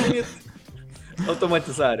 E că a venit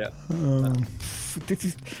automatizarea.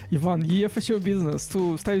 Ivan, ei făceau business,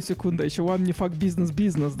 tu stai o secundă și oamenii fac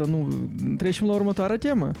business, dar nu... Trecem la următoarea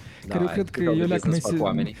temă, care eu cred că eu leac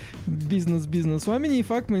mai... Business. Oamenii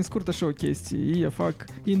fac mai scurt așa o chestie, ei fac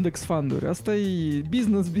index funduri. Asta e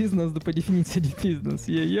business după definiția de business.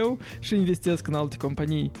 Eu și investesc în alte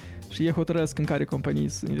companii și ei hotărăsc în care companii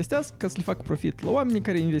să investească ca să le fac profit la oamenii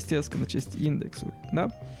care investesc în aceste indexuri, da?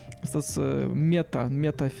 Asta e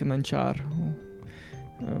meta financiar,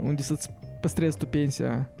 unde să-ți păstrezi tu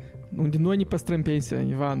pensia, unde noi ne păstrăm pensia,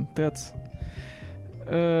 Ivan, tăți.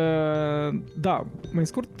 Da, mai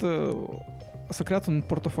scurt, s-a creat un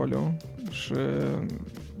portofoliu și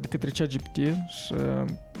de către ChatGPT și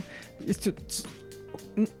este...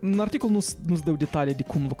 În articol nu-ți dau detalii de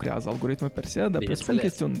cum lucrează algoritmul per se, dar presupun că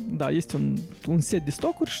este un set de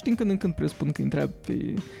stocuri și din când în când presupun că întreabă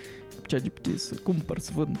pe ChatGPT să cumpăr,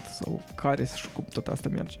 să vând sau care și cum tot asta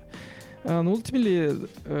merge. În ultimele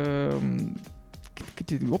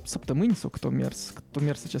 8 săptămâni sau cât a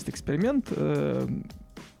mers acest experiment,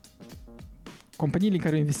 companiile în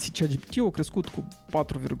care au investit ChatGPT au crescut cu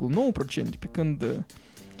 4,9%, pe când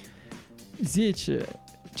 10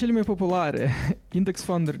 cele mai populare index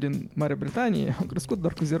funduri din Marea Britanie au crescut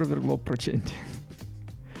doar cu 0,8%.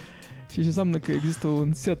 Și înseamnă că există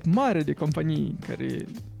un set mare de companii care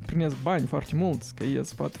primesc bani foarte mulți, că ei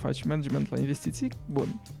să poată face management la investiții.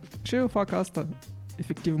 Bun. Și eu fac asta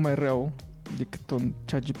efectiv mai rău decât un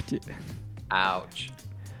ChatGPT. Ouch.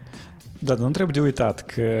 Da, dar nu trebuie de uitat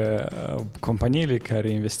că companiile care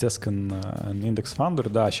investesc în index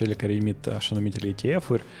funduri, da, cele care emit așa numitele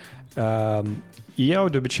ETF-uri, ei au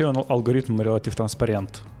de obicei un algoritm relativ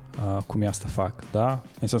transparent cum asta fac, da?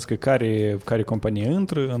 În sens că care companie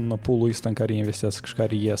intră în pool-ul ăsta în care investesc și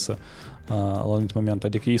care iesă la un anumit moment.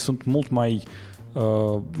 Adică ei sunt mult mai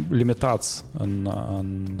limitați în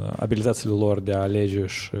abilitățile lor de a alege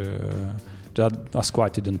și de a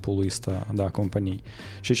scoate din pool-ul ăsta, da, companii.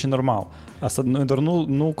 Și e normal. Asta noi doar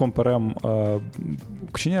nu comparăm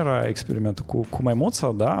cu cine era experimentul? Cu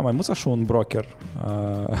Maimuța, da? Maimuța și un broker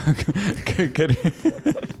care...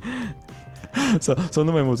 sau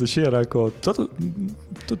nu Maimuța, și era acolo.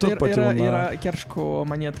 Tot era chiar și cu o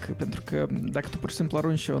monetcă, pentru că dacă tu pur și simplu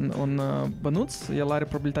arunci un bănuț, el are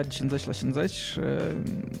probabilitate de 50/50 și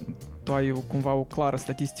tu ai cumva o clară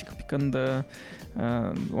statistică pe când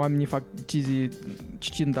oamenii fac decizii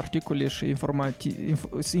citind articole și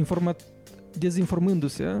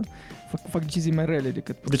dezinformându-se, fac decizii mai rele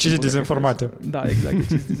decât... Decizii dezinformate. Da, exact,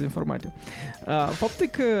 decizii dezinformate. Faptul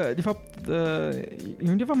că, de fapt,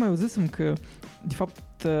 undeva mai auzisem că, de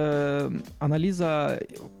fapt, analiza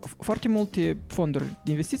foarte multe fonduri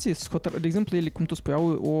de investiții, de exemplu, ele, cum tu spui,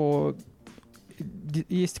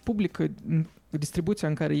 este publică distribuția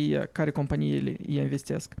în care companiile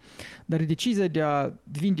investesc. Dar decizia de a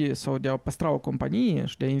vinde sau de a păstra o companie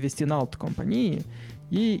și de a investi în altă companie,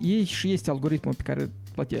 ei și este algoritmul pe care îl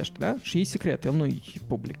plătești, da? Și e secret, el nu e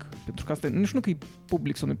public. Pentru că asta nici nu că e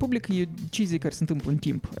public sau nu e public, e decizii care se întâmplă în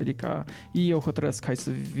timp. Adică ei au hotărăsc, hai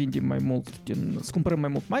să vindem mai mult, să cumpărăm mai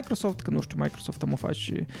mult Microsoft, că nu știu, Microsoft am o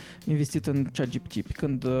face investit în ChatGPT, pe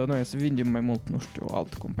când noi să vindem mai mult, nu știu,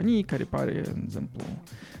 altă companie care pare, de exemplu,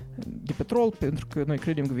 de petrol, pentru că noi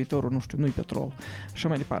credem că viitorul, nu știu, nu e petrol. Și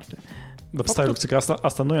mai departe. Dar stai, Luxica,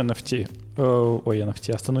 asta nu e NFT. NFT,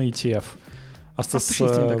 asta nu e ETF. Asta și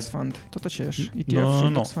este index fund, tot aceeași. ETF și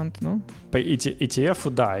index fund, nu? Păi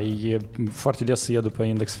ETF-ul, da, e foarte des să iei după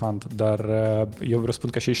index fund, dar eu vreau să spun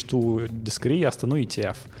că și tu descrii, asta nu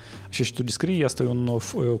ETF. Și tu descrii, asta e un,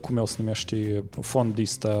 cum el se numește, fond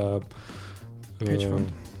ăsta... Hedge fund.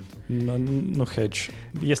 Nu hedge.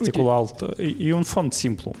 Este cu alt. E un fond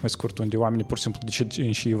simplu, mai scurt, unde oamenii pur și simplu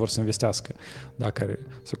decid și vor să investească. Da, care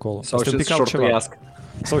se acolo. Sau și șortuiască.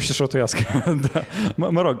 Sau și șortuiască, da.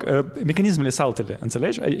 Mă rog, mecanismele sunt altele,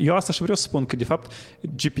 înțelegi? Eu asta și vreau să spun că, de fapt,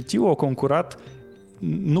 GPT-ul a concurat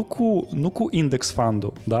nu cu index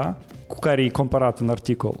fund-ul, da? Cu care e comparat în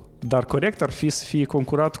articol, dar corect ar fi să fie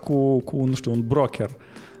concurat cu nu știu, un broker.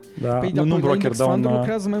 Da? Păi, nu un broker, dar un...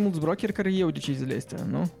 lucrează mai mulți brokeri care iau deciziile astea,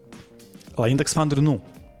 nu? La index funduri nu.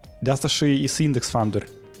 De asta și sunt index funduri.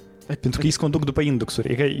 Pentru că ei se conduc după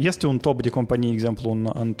indexuri. Este un top de companii,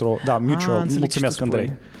 exemplu, într-o... Da, mutual. Mulțumesc,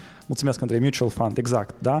 Andrei. Mulțumesc, Andrei. Mutual fund,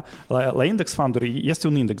 exact. Da? La index funduri este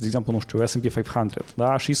un index, de exemplu, nu știu, S&P 500.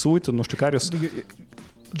 Da? Și se uită, nu știu, care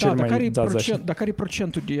dar care e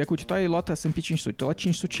procentul de... Uite, tu ai luat S&P 500, tu ai luat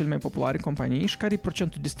 500 cele mai populare companii și care e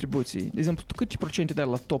procentul distribuției? De exemplu, tu câte procente dai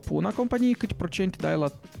la top 1 a companiei, câte procente dai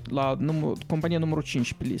la compania numărul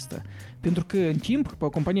 5 pe listă? Pentru că în timp, pe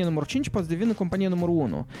compania numărul 5 poate deveni compania numărul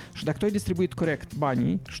 1. Și dacă tu ai distribuit corect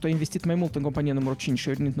banii și tu ai investit mai mult în compania numărul 5 și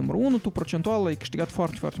ai venit numărul 1, tu procentual ai câștigat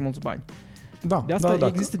foarte, foarte mulți bani. Da, de asta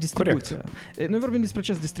există distribuția. Noi vorbim despre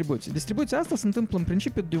această distribuție. Distribuția asta se întâmplă în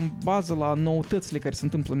principiu de bază la noutățile care se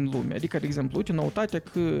întâmplă în lume. Adică, de exemplu, uite, noutatea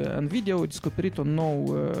că Nvidia a descoperit un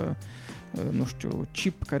nou nu știu,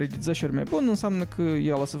 chip care e de 10 ori mai bun, înseamnă că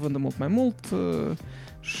el o să vândă mult mai mult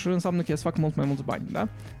și înseamnă că el să facă mult mai mulți bani, da?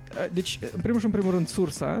 Deci, în primul și în primul rând,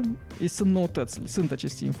 sursa sunt noutățile, sunt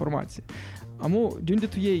aceste informații. De unde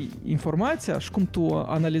tu iei informația și cum tu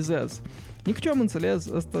analizezi? Nici eu am înțeles,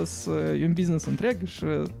 ăsta e un business întreg și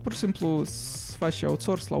pur și simplu să faci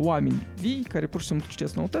outsource la oameni vii care pur și simplu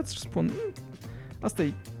citesc noutăți și spun asta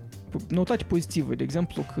e noutate pozitivă, de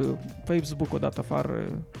exemplu că Facebook a dat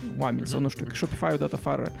afară oameni sau nu știu, că Shopify a dat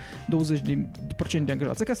afară 20% de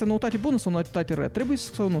angajați. Că asta e noutate bună sau noutate rea? Trebuie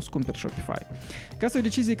sau nu să cumperi Shopify? Că asta e o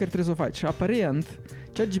decizie care trebuie să o faci. Și aparent,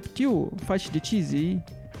 ChatGPT-ul face decizii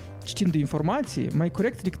citind de informații mai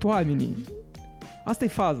corect decât oamenii. Asta e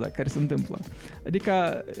faza care se întâmplă.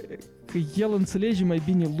 Adică că el înțelege mai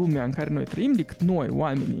bine lumea în care noi trăim decât noi,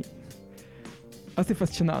 oamenii. Asta e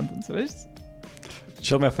fascinant, înțelegi?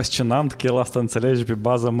 Cel mai fascinant că el asta înțelege pe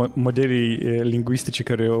baza modelii lingvistice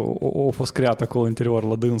care au fost create acolo interior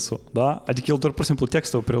la dânsul, da? Adică el doar pur și simplu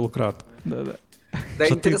textul a prelucrat. Da. Dar e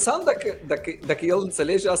interesant dacă el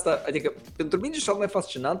înțelege asta, adică pentru mine cel mai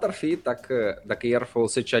fascinant ar fi dacă el ar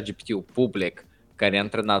folosi ChatGPT-ul public care e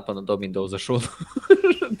antrenat până în 2021.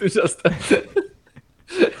 Deci asta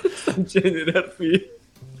în genere ar fi.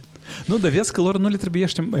 Nu, dar vezi că lor nu le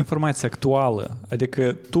trebuiește informația actuală.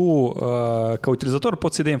 Adică tu, ca utilizator,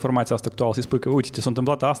 poți să-i dai informația asta actuală, să-i spui că, uite, s-a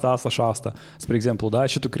întâmplat asta și asta, spre exemplu, da?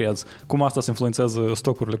 Și tu crezi cum asta se influențează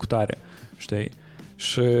stocurile cu tare, știi?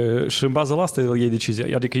 Și în baza la asta el iei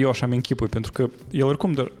decizia. Adică eu așa mi-închipui, pentru că el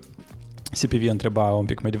oricum doar CPV întreba un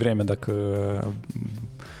pic mai devreme dacă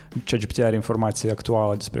ChatGPT are informație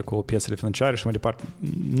actuală despre piețele financiare și mai departe.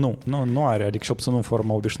 Nu are, adică și nu în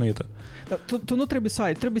forma obișnuită. Dar tu nu trebuie să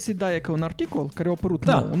ai, trebuie să-i dai ca un articol care a apărut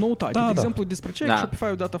nou, un noutate. De exemplu, despre ce Shopify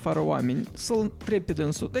a dat afară oameni, să-l întrebi pe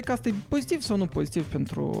dânsul. Deci asta e pozitiv sau nu pozitiv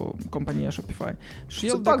pentru compania Shopify? Și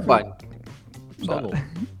el fac bani. Sau nu?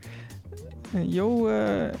 Eu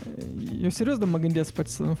serios mă gândesc poate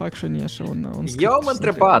să fac și așa un script. Eu am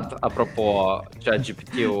întrebat, apropo,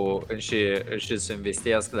 ChatGPT-ul și să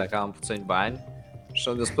investesc dacă am puțini bani și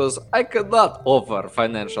am spus, I cannot offer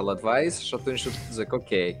financial advice și atunci zic, ok,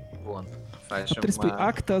 bun. Trebuie să spui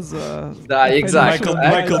act as a... Da, exact.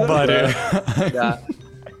 Michael Barry. Da.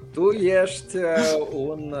 Tu ești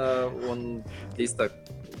un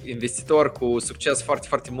investitor cu succes foarte,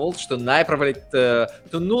 foarte mult și tu n-ai probabil,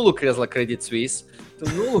 tu nu lucrezi la Credit Suisse, tu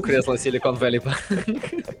nu lucrezi la Silicon Valley Bank.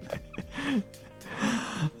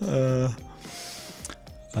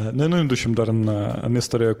 Noi nu ne ducem doar în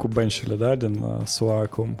istoria cu băncile, da, din SUA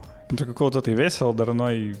acum. Pentru că acolo tot e vesel, dar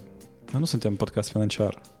noi nu suntem podcast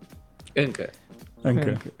financiar. Încă.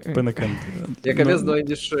 Până când. E că vezi, noi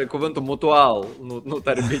nici cuvântul mutual nu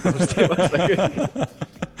tare bine, nu știm asta.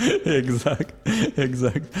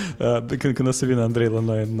 Exact. Când o să vină Andrei la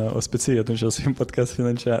noi în ospiție, atunci o să fim podcast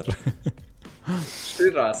financiar.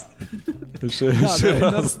 Și rast.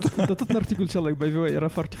 Dar tot în articolul celălalt, by the way, era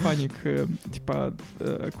foarte funny că, tipa,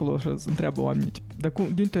 acolo așa se întreabă oamenii, dar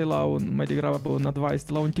de unde e la mai degrabă un advice,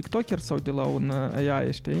 de la un TikToker sau de la un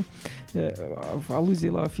AI, știi? Aluzii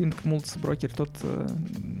la fiind că mulți brokeri tot...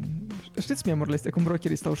 Știți memurile astea, cum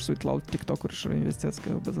brokerii stau și se uită la TikTok-uri și investesc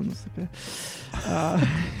bazându-se pe...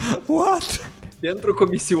 What? Pentru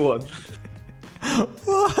comision.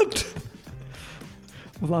 What?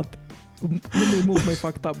 Vlad, nu e mult mai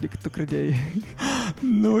fucked up decât tu credeai.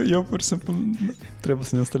 Nu, eu pur și simplu trebuie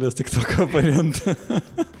să ne instalez TikTok aparent.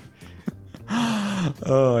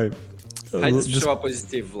 Haideți ceva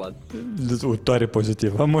pozitiv, Vlad. Tare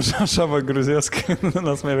pozitiv. Am așa vă gruzesc,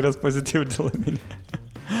 n-ați mai vreți pozitiv de la mine.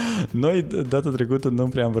 Noi data trecută nu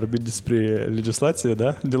prea am vorbit despre legislație,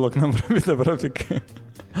 da? Deloc n-am vorbit aproape că...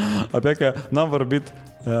 Abia că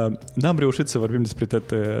n-am reușit să vorbim despre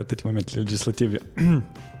toate momentele legislative.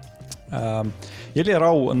 Ele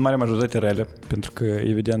erau în mare majoritate rele, pentru că,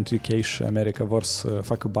 evident, UK și America vor să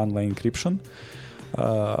facă ban la encryption,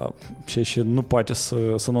 ceea ce nu poate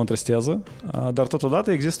să nu întristeze, dar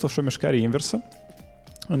totodată există și o mișcare inversă.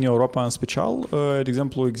 În Europa, în special, de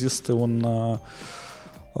exemplu, există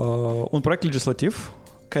un proiect legislativ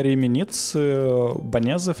care e menit să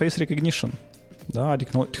baneze face recognition. Da?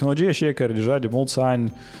 Adică tehnologia aceea care deja de mulți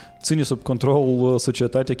ani ține sub control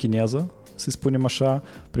societatea chineză, să spunem așa,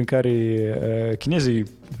 prin care chinezii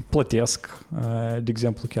plătesc, de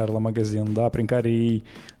exemplu, chiar la magazin, da? Prin care ei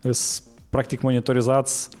sunt practic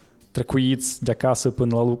monitorizați, trecuiți de acasă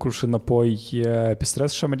până la lucru și înapoi pe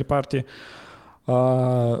stres și așa mai departe.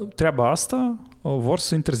 Treaba asta vor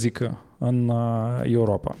să interzică în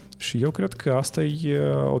Europa. Și eu cred că asta e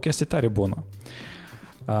o chestie tare bună.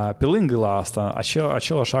 Pe lângă la asta,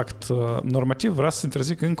 același act normativ vrea să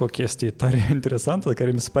interzică încă o chestie tare interesantă,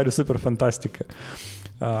 care mi se pare super fantastică.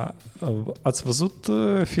 Ați văzut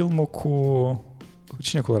filmul cu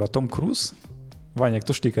cine acolo era? Tom Cruise? Vania,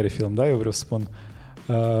 tu știi care e film, da? Eu vreau să spun.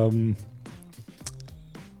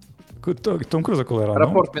 Cu Tom Cruise acolo era,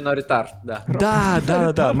 Raport minoritar, da.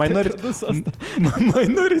 Da.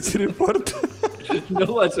 Minority Report. Nu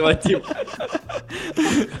lua ceva timp.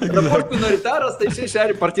 Raport minoritar, asta e și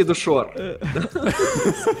are partid ușor.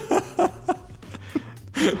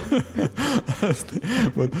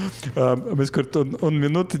 Pe scurt, un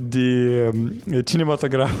minut de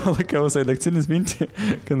cinematograf la cauza. Dacă țineți minte,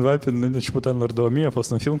 cândva pe începutul anilor 2000 a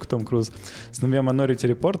fost un film cu Tom Cruise, se numea Minority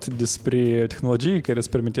Report, despre tehnologii care îți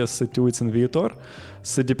permite să te uiți în viitor,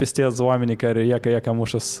 să depistezi oamenii care ia ca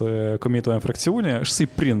mușă să comită o infracțiune și să-i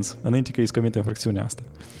prinzi înainte că ei să comită infracțiunea asta.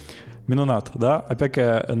 Minunat, da? Apoi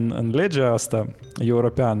că în legea asta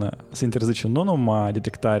europeană se interzice nu numai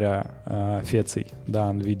detectarea feței, da,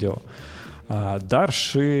 în video, dar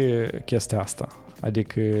și chestia asta.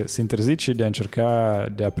 Adică se interzice de a încerca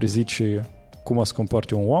de a prezice cum se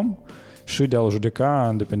comporte un om și de a-l judeca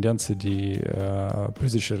în dependență de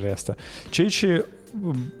prezicerile astea. Ceea ce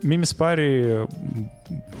mi se pare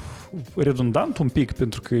redundant un pic,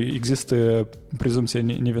 pentru că există prezumția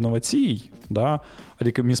nevinovăției, da?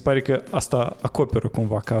 Adică mi se pare că asta acoperă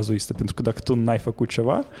cumva cazul ăsta, pentru că dacă tu n-ai făcut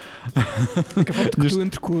ceva... Adică faptul că tu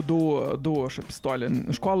intri cu două și pistoale în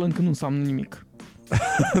școală încă nu înseamnă nimic.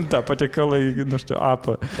 Da, poate că ăla e, nu știu,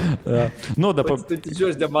 apă. Nu, dar... Tu te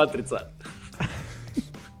joci de Matrița.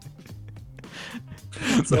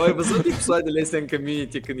 Sau ai văzut episoadele astea în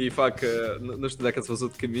Community când ei fac, nu știu dacă ați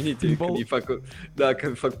văzut Community, când ei fac, da,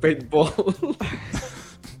 când fac paintball.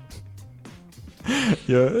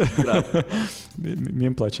 Mie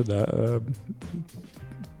îmi place, da.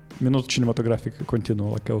 Minutul cinematografic continuă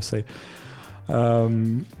la Causei.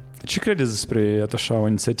 Ce credeți despre așa o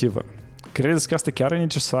inițiativă? Credeți că asta chiar e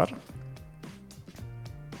necesar?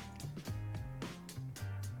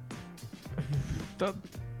 Da.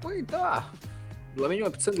 Păi da. La mine mai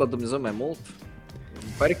puțin, la Dumnezeu mai mult.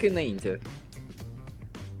 Îmi pare că e înainte.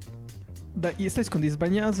 Da, stai secund,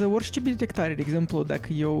 izbanează orice detectare, de exemplu,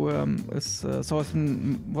 dacă eu, sau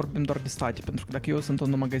vorbim doar de state, pentru că dacă eu sunt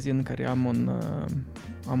un magazin care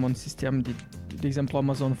am un sistem de exemplu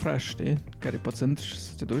Amazon Fresh, știi, care poți să intri și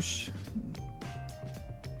să te duci.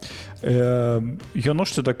 Eu nu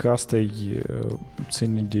știu dacă asta e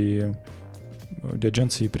ține de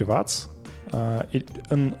agenții privați.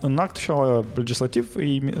 În actul legislativ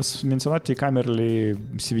sunt menționate camerele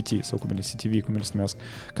CVT sau CCTV, cum le numesc,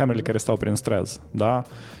 camerele care stau prin străzi, da?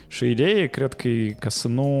 Și ideea cred că e ca să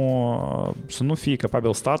nu fie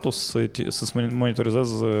capabil status să-ți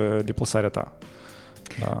monitorizeze deplasarea ta.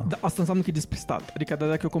 Da. Da, asta înseamnă că e despre stat. Adică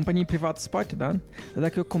dacă e o companie privată spate, da?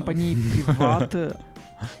 Dacă e o companie privată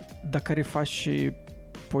dar care face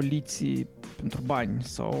poliții pentru bani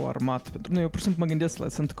sau armat. Nu, eu pur și simplu mă gândesc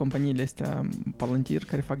sunt companiile astea Palantir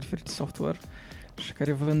care fac diferite software și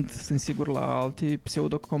care vând, sunt sigur, la alte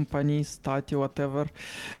pseudo-companii, state, whatever.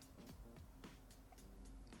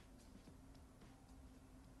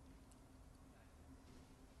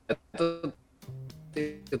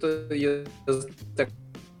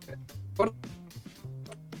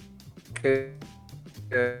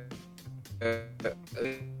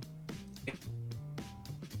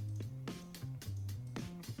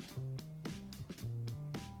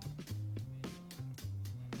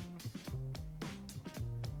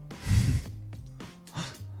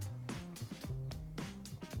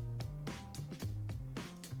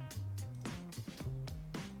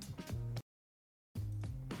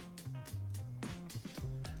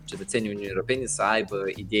 cetățenii Uniunii Europene să aibă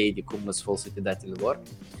idei de cum să folosește datele lor.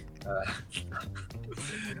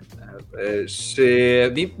 Și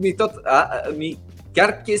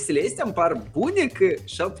chiar chestiile astea îmi par bune că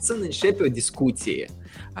și-al puțin începe o discuție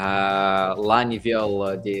la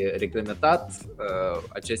nivel de reglementat.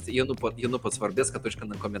 Eu nu pot să vorbesc atunci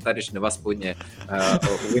când în comentarii cineva spune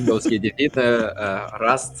Windows e de vină,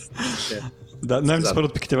 Rust. Da, n-am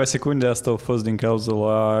dispărut pe câteva secunde, asta a fost din cauza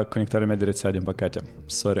la conectarea mea de rețea, din păcate.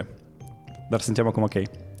 Sorry. Dar suntem acum ok. Eu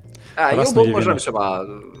bun măjăm ceva,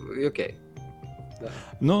 e ok. Da.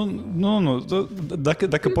 Nu.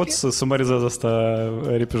 Dacă poți să sumarizezi asta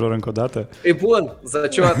repejor încă o dată. E bun,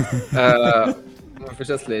 zăciot. Mă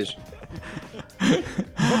făceați legi.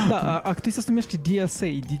 Da, actul se numește DSA,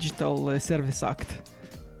 Digital Service Act.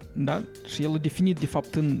 Da? Și el a definit de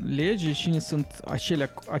fapt în lege cine sunt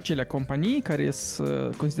acele companii care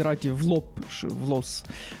sunt considerate VLOP și VLOS.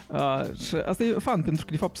 Și asta e fan, pentru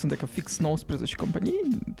că de fapt sunt fix 19 companii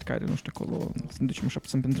care, nu știu, acolo să ne ducem așa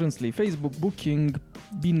puțin pentru rânzlei: Facebook, Booking,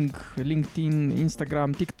 Bing, LinkedIn,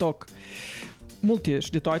 Instagram, TikTok, multe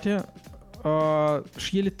și de toate.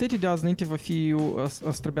 Și ele toate de azi înainte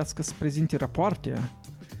o să trebuiască să prezinte rapoarte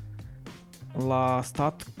la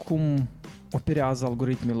stat cum operează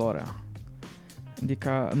algoritmii lor.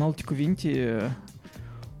 Adică, în alte cuvinte,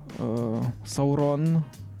 Sauron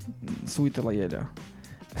se uită la ele.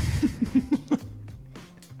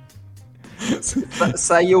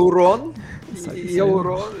 Sauron?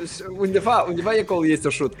 Undeva acolo este o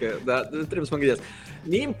șutcă, dar trebuie să mă gândesc.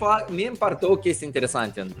 Mie îmi par două chestii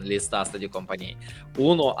interesante în lista asta de companii.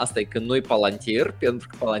 Unul, asta e că nu-i Palantir, pentru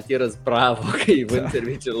că Palantir îți bravo că îi vând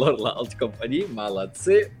serviciile lor la alte companii, malați,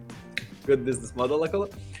 good business model acolo.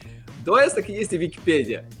 Doi, asta că este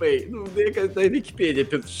Wikipedia. Păi, nu e că e Wikipedia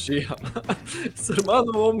pentru și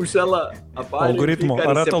sărmanul omul și ăla apare algoritmul,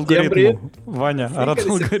 arată algoritmul. Vania, arată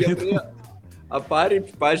algoritmul. Apare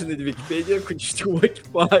pe pagina de Wikipedia cu niște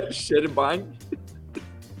ochi mari și cere bani.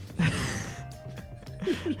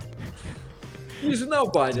 Nici n-au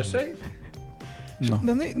bani, așa-i? No.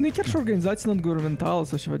 Dar nu e chiar și organizații non-guvernamentală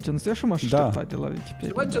sau ceva genul, eu așa m-aș aștepta de la Wikipedia.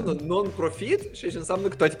 Ceva genul non-profit și înseamnă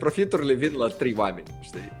că toate profiturile vin la 3 oameni,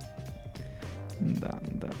 știi? Da.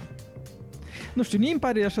 Nu știu, mie îmi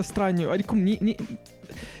pare așa straniu, adică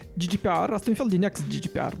GDPR, asta e un fel de next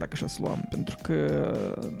GDPR, dacă așa să luăm, pentru că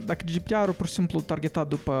dacă GDPR-ul pur și simplu targetat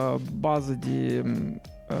după bază de,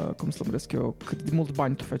 cum să lămuresc eu, cât de mult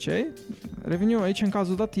bani tu făceai, revenue, aici în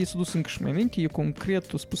cazul dat e s-a dus încă și mai înainte, e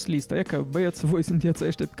concret, a spus lista, e că băieți, voi sunteți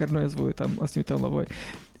ăștia pe care noi ați uităm la voi.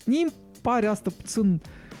 Mie îmi pare asta puțin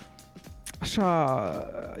așa,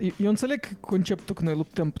 eu înțeleg conceptul că noi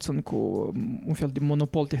luptăm puțin cu un fel de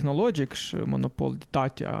monopol tehnologic și monopol de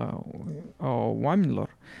date a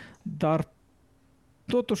oamenilor, dar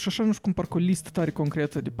totuși așa nu știu cum parcă o listă tare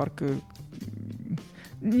concretă de parcă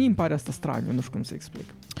îmi pare asta straniu, nu știu cum să explic.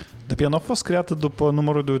 Dar pe ea nu a fost creată după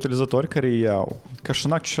numărul de utilizatori care îi iau. Ca și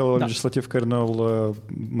în actul legislativ care noi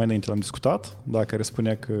mai înainte l-am discutat, da, care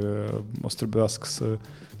spunea că o să trebuiască să...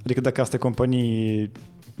 Adică dacă asta e companie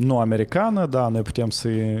nu americană, da, noi putem să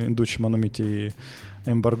inducem anumite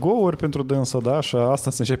embargo-uri pentru dânsa, da, și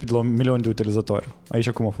asta se începe de la 1 milion de utilizatori. Aici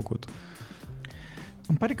cum a făcut?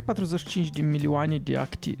 Îmi pare că 45 de milioane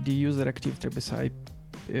de user activi trebuie să ai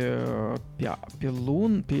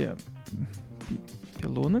pe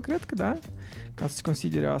lună, cred că da, ca să se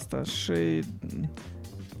considere asta și...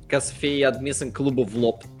 Ca să fie admis în clubul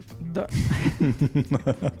VLOP. Da.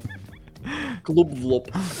 Club VLOP.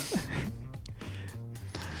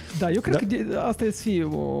 Da, eu cred că asta e să fie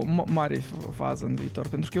o mare fază în viitor,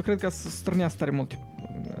 pentru că eu cred că să strânească tare multe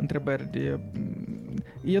întrebări de...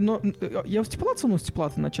 Eu stipulat sau nu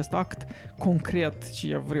stipulat în acest act concret ce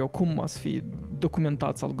eu vreau, cum o să fie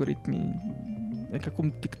documentați algoritmii, e ca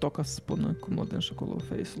cum TikTok o să spună, cum o dăm și acolo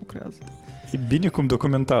Face lucrează. E bine cum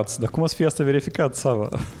documentați, dar cum o să fie asta verificat, Sava?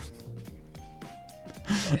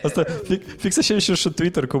 Asta, fix așa și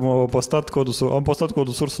Twitter, cum am postat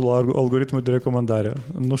codul sursă la algoritmul de recomandare.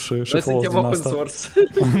 Nu și noi suntem open source.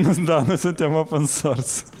 Da, noi suntem open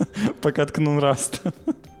source. Păcat că nu în Rust.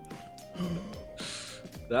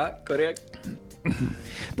 Da, corect.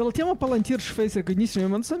 Dar la tema Palantir și Face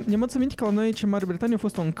Recognition, ne-am aminte că la noi aici în Marea Britanie a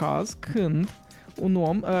fost un caz când un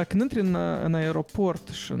om, când intri în aeroport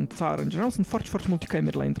și în țară, în general, sunt foarte, foarte multe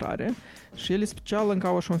camere la intrare și ele special încă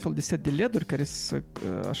au așa un fel de set de LED-uri care se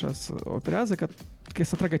operează ca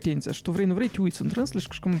să atragă atenția și tu vrei, nu vrei, te uiți într-un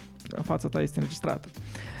și cum fața ta este înregistrată.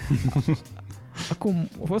 Acum,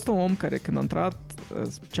 a fost un om care când a intrat,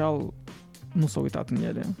 special nu s-a uitat în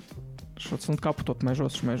ele și a ținut capul tot mai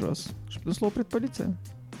jos și mai jos și s-a oprit poliția.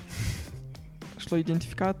 Și l-a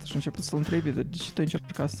identificat și a început să-l întrebe de ce te-ai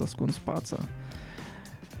încercat să ascunzi fața.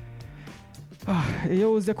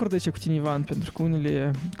 Eu sunt de acord aici cu tine, Ivan, pentru că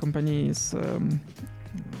unele companii sunt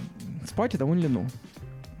poate, dar unele nu.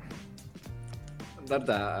 Dar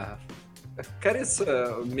da, care sunt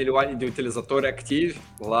milioane de utilizatori activi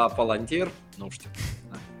la Palantir? Nu știu.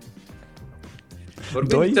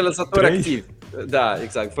 Vorbim de utilizatori activi. Da,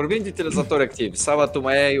 exact. Vorbim de utilizatori activi. Sava, tu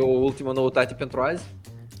mai ai o ultimă noutate pentru azi?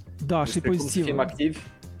 Da, și pozitiv. Cum să fim activi?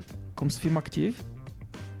 Cum să fim activi?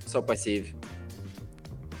 Sau pasivi?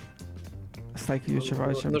 Stai că eu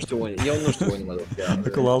ceva... Nu știu unde. Eu nu știu unde mă duc.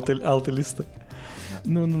 Acolo alte listă.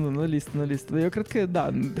 Nu listă. Eu cred că, da,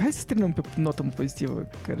 hai să terminăm pe notă pozitivă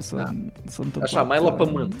care s-a întâmplat. Așa, mai la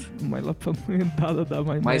pământ. Mai la pământ, da,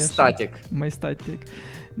 mai static. Mai static.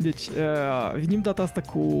 Deci, venim data asta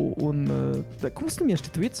cu un... cum se numește?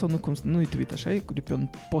 Tweet? Sau nu e tweet, așa? E de pe un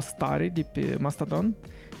postare de pe Mastodon?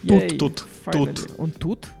 Tut. Un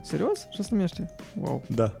tut? Serios? Așa se numește? Wow.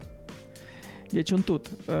 Da. Deci un tut.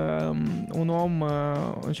 Un om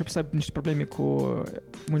a început să aibă niște probleme cu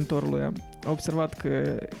monitorul lui. A observat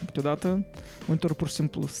că câteodată monitorul pur și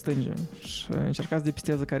simplu stânge și a încercat să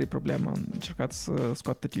depisteze care e problema. A încercat să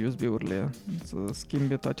scoată toate USB-urile, să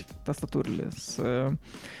schimbe toate tastaturile, să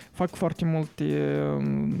fac foarte multe,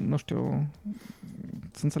 nu știu,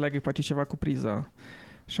 să înțeleagă poate ceva cu priza.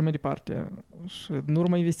 Și mai departe. Și în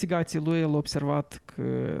urma investigației lui, el a observat că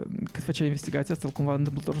cât făcea investigația asta, el cumva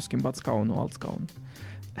întâmplător a schimbat scaunul, alt scaun.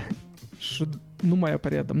 Și nu mai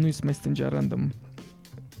apărea, nu se mai stângea random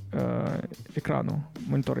ecranul,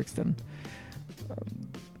 monitor extern.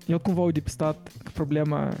 El cumva a depistat că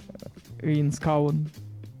problema e în scaun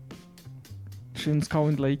și în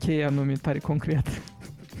scaun de la Ikea, anume tare concret.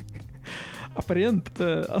 Aparent,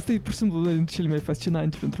 asta e pur și simplu unul dintre cele mai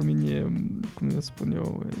fascinante pentru mine, cum eu spun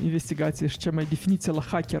eu, investigație și cea mai definiție la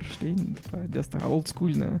hacker, știi? De asta, old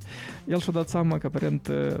school. El și-a dat seama că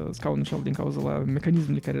aparent scaunul și-al din cauza la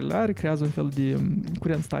mecanismele care le are, creează un fel de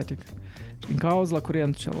curent static. Și din cauza la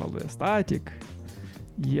curentul celălalt static,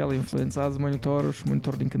 el influențează monitorul și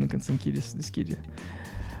monitorul din când în când se închide, se deschide.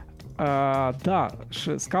 Da,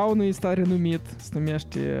 și scaunul este renumit, se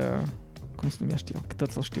numește... Cum se numește el? Că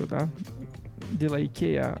toți îl știu, da? De la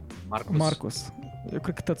Ikea, Marcus. Eu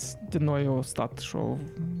cred că toți din noi au stat și au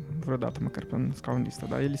vreodată măcar pe un scaun ăsta,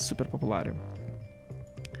 da? El e super popular.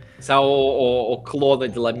 Sau o clonă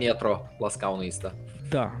de la Metro la scaunul ăsta.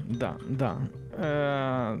 Da.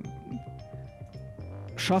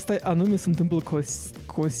 Și asta anume se întâmplă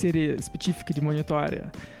cu o serie specifică de monitoare.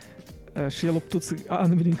 Și el a putut să,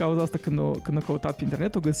 anume din cauza asta când a căutat pe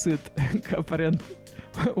internet, a găsit că aparent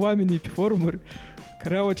oamenii pe forumuri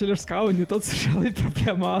care au aceleași scaune, tot să-și alui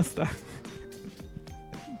problema asta.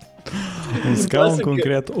 Un scaun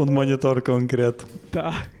concret, un monitor concret.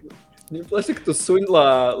 Da. Mi-e place că tu suni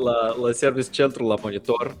la service centru la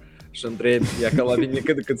monitor și întrebi, ia că la mine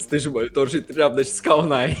când stai monitor și întreabă de ce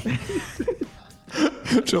scaun ai.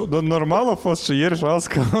 Normal a fost și ieri și alt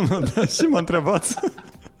scaunul, dar și m-a întrebat.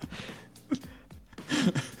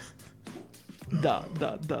 Da.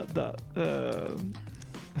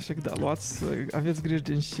 Așa că da, aveți grijă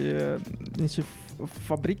din ce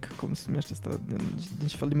fabric, cum se numește asta, din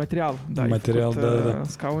ce fel de material. Da, material, da.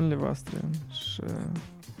 Scaunele voastre. Și...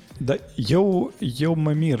 Da, eu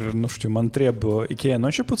mă mir, nu știu, mă întreb, Ikea nu a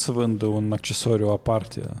început să vândă un accesoriu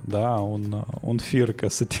aparte, da, un fir ca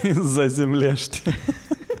să te zazemlești.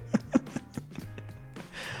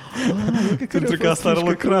 Pentru că asta ar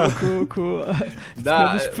lucra.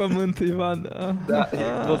 Da. Și pământ, Ivan. Da,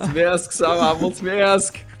 mulțumesc, Sava,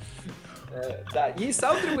 mulțumesc. Da, ei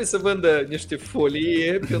sau trebuie să vândă niște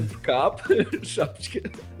folie pentru cap, șapcică,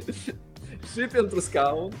 și pentru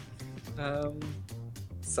scaun.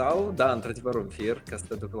 Sau, da, într-adevăr, un fir ca să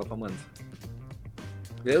te ducă la pământ.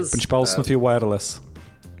 Vezi? Principal să nu fie wireless.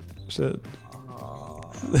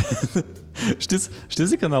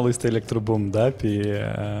 Știți canalul ăsta Electroboom, da,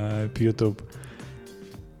 pe YouTube?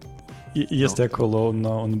 Este acolo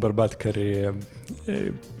un bărbat care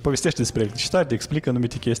povestește despre electricitate, explică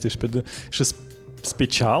anumite chestii și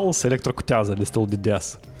special se electrocutează destul de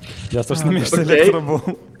des. De asta se numește Electroboom.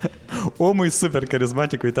 Omul e super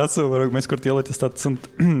carismatic, uitați-vă, vă rog, mai scurt, el a testat,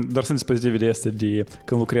 doar sunt dispozitivele astea de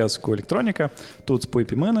când lucrează cu electronica, tu îți pui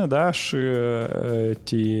pe mână, da, și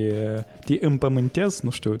te împământezi, nu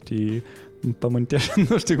știu, împământești,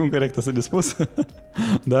 nu știu cum corect să de spus,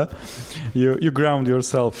 da? You ground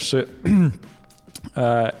yourself și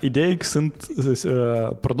ideea că sunt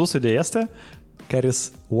produse de astea care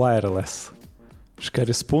sunt wireless. și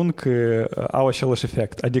care spun că au același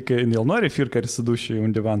efect. Adică el nu are fir care se duce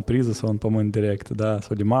undeva în priză sau în pământ direct, da?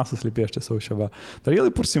 Sau de masă se lipește sau ceva. Dar el e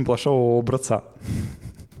pur și simplu așa o brăța.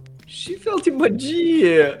 Și fel de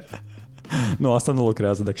magie! Nu, asta nu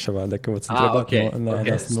lucrează dacă ceva, dacă v-ați întrebat.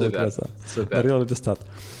 Asta nu lucrează. Dar el a testat.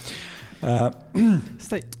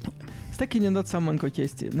 Stai că ne-am dat seama încă o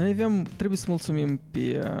chestie. Noi trebuie să mulțumim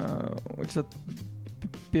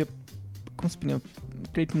pe cum spune,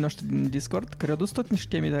 prietenii noștri din Discord, care au dus tot niște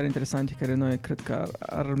teme tare interesante, care noi cred că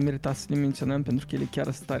ar merita să le menționăm, pentru că ele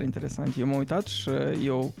chiar sunt tare interesante. Eu m-am uitat și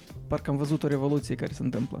eu parcă am văzut o revoluție care se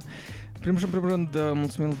întâmplă. În primul rând,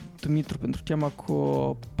 mulțumim Dumitru pentru tema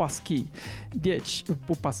cu passkey. Deci,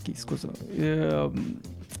 cu passkey, scuză.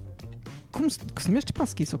 Cum se numește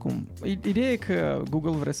passkey sau cum? Ideea e că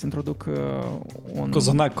Google vrea să introducă un...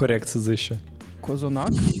 Cozonac corect, să zice. Cozonac?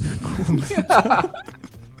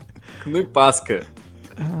 Nu-i pască.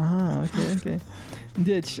 Ok.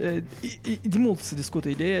 Deci, de mult se discută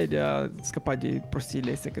ideea de a scăpa de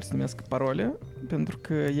prostiile astea care se numesc parole, pentru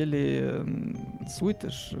că ele se uită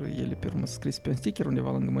și ele pe urmă scris pe un sticker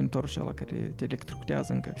undeva lângă monitorul ăla care te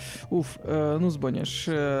electrocutează încă. Nu-s bune. Și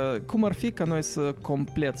cum ar fi ca noi să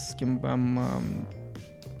complet schimbăm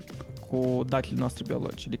cu datele noastre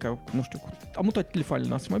biologice, adică, nu știu, am toate telefoanele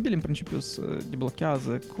noastre mobile, în principiu se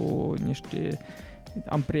deblochează cu niște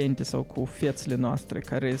amprente sau cu fețele noastre,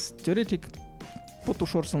 care, teoretic, pot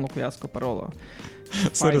ușor să înlocuiască parola.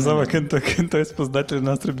 Sorry, Zava, când ai spus datele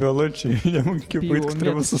noastre biologice, ne-am închipuit că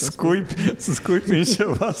trebuie să scuipi în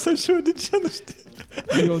ceva, să știu de ce, nu știu.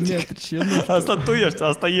 Biometrice, nu știu. Asta tu ești,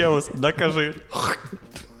 asta eu, dacă ajungi.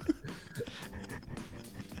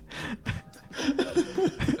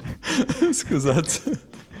 Scuzați.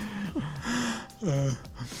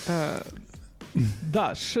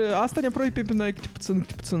 Da, și asta ne apropie pe noi câte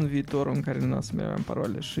puțin viitorul în care noi o să mai avem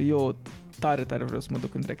parole și eu tare vreau să mă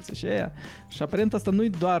duc în direcția și aia. Și aparent asta nu-i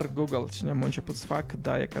doar Google cine am început să facă,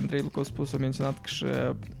 da, e că Andrei Lucă a spus, a menționat că și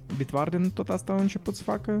Bitwarden tot asta a început să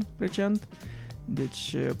facă recent.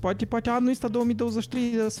 Deci, poate anul ăsta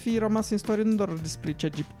 2023 să fie rămas în istorie nu doar despre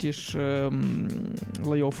ChatGPT și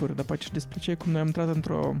layoff-uri, dar poate și despre ce cum noi am intrat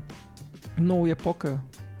într-o nouă epocă,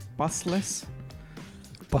 passless.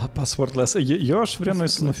 Passwordless. Eu aș vrea noi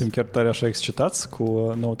să nu fim chiar tare așa excitați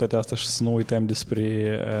cu noutatea asta și să nu uităm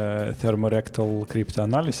despre thermorectal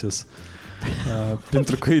cryptanalysis,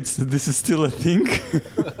 pentru că this is still a thing.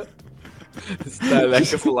 Stai,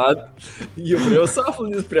 leacă Vlad. Eu vreau să aflu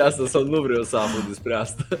despre asta sau nu vreau să aflu despre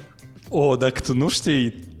asta? Dacă tu nu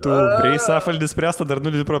știi, tu vrei să afli despre asta, dar nu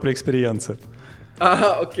de propria experiență.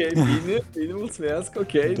 Ok, bine, mulțumesc,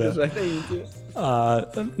 ok, da. Deja înainte.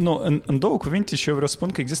 Nu, în două cuvinte și eu vreau să spun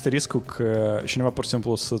că există riscul că cineva pur și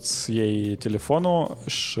simplu să-ți iei telefonul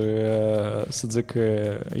și să-ți zică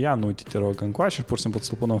ia nu te rog încoace și pur și simplu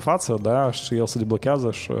să-l pună în față, da, și el se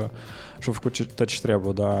deblochează și a făcut tot ce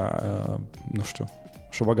trebuie, da, nu știu,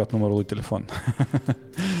 și-a băgat numărul lui telefon.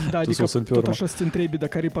 Da, adică tot așa să te întrebi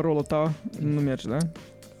dacă are parola ta, nu merge, da?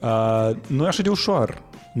 Nu e așa de ușor.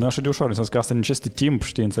 Nu e așa de ușor, în sens că asta necesită timp,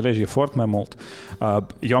 știi, înțelegi, efort mai mult.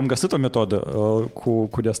 Eu am găsit o metodă cu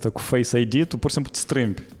Face ID, tu pur și simplu te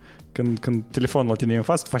strâmbi. Când telefonul la tine e în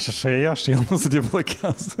față, tu faci așa ea și el nu se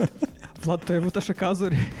deblochează. Vlad, tu ai avut așa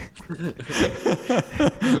cazuri?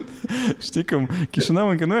 Știi cum, Chișinău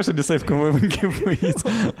încă nu e așa de safe cum vă închipuiți.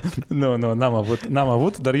 Nu, n-am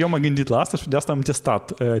avut, dar eu m-am gândit la asta și de asta am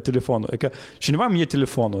testat telefonul. E că cineva mi-e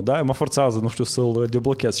telefonul, da, mă forțează, nu știu, să-l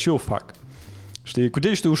deblochez și eu fac. Știi, cu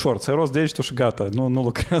degetul ușor, ți-ai rost degetul și gata, nu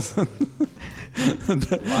lucrează.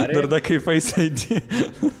 Dar dacă e Face ID...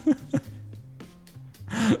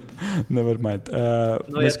 Never mind.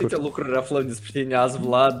 Noi atâtea lucruri aflăm despre tine azi,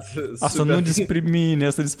 Vlad. Asta nu despre mine,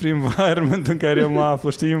 asta despre environment în care eu mă aflu.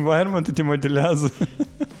 Știi, environment te modelează.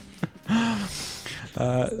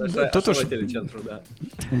 Așa la telecentru, da.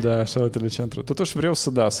 Da, așa la telecentru. Totuși vreau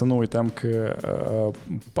să nu uităm că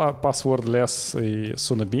passwordless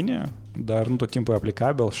sună bine, dar nu tot timpul e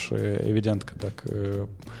aplicabil și evident că dacă,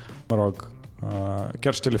 mă rog,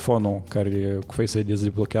 chiar și telefonul care cu Face ID se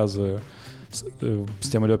deblochează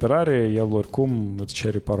sistemul de operare, el oricum îți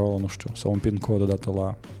cere parola, nu știu, sau un PIN cod odată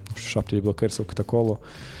la 7 deblocări sau cât acolo.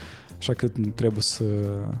 Așa că trebuie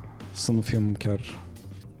să nu fim chiar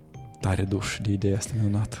tare duși de ideea asta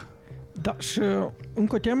minunată. Da, și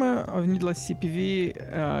încă o temă a venit la CPV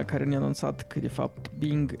care ne-a anunțat că de fapt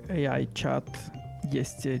Bing AI Chat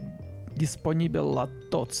este disponibil la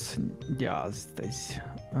toți de astăzi.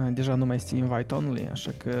 Deja nu mai este invite only,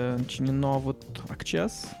 așa că cine nu a avut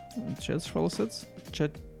acces, ce să folosiți?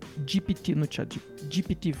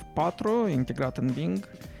 GPT-4 integrat în Bing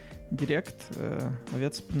direct,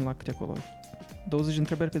 aveți până la câte acolo? 20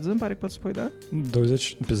 întrebări pe zi, îmi pare că poți să spui, da?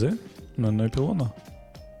 20 pe zi? Nu e pe lună?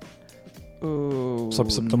 Sau pe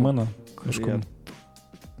săptămână? Nu știu cum.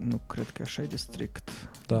 Nu cred că așa e de strict.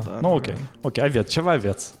 Da. Dar... Nu, ok, aveți, ceva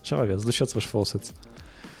aveți. Duceți-vă și folosiți.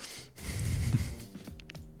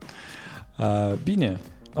 Bine,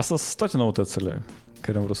 astea sunt toate noutățile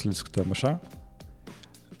care am vrut să le discutăm, așa?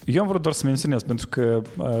 Eu am vrut doar să menționez, pentru că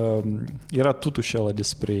era totuși ăla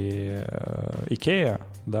despre Ikea,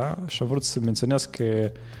 da? Și am vrut să menționez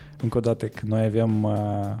că, încă o dată, că noi avem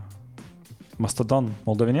Mastodon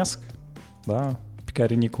moldovenesc, da? Pe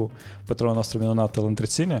care Nicu, patronul nostru minunat, îl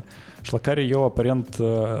întreține și la care eu, aparent,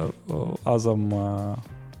 azi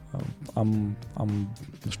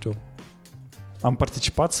am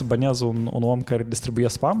participat să banează un om care distribuie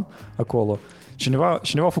spam acolo. Cineva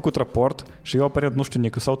a făcut raport și eu, aparent, nu știu,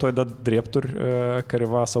 Nicu, sau tu ai dat drepturi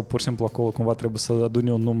careva sau pur și simplu acolo cumva trebuie să aduni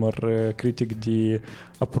un număr critic de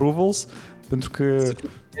approvals, pentru că...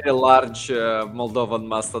 Very large Moldovan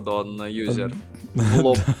Mastodon user.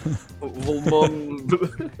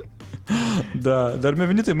 Da, dar mi-a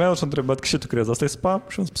venit e-mail și a întrebat că și tu crezi, asta e spam?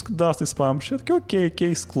 Și am spus că da, asta e spam. Și că ok,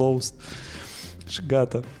 case closed. Și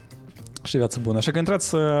gata. Și viața bună. Așa că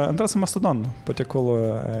intrați în Mastodon. Poate acolo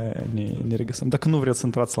ne regăsim. Dacă nu vreți să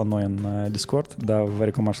intrați la noi în Discord, dar vă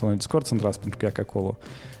recomand și la noi în Discord să intrați, pentru că e că acolo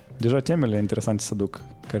deja temele interesante să duc,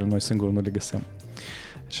 care noi singuri nu le găsim.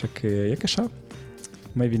 Așa că e ca așa.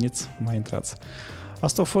 Mai veniți, mai intrați.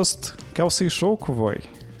 Asta a fost Ca să-i show cu voi.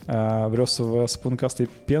 Vreau să vă spun că asta e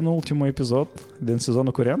penultimul episod din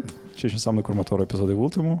sezonul curent, ceea ce înseamnă că următorul episod e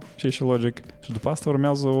ultimul, ceea ce e logic. Și după asta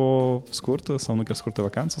urmează o scurtă sau nu chiar scurtă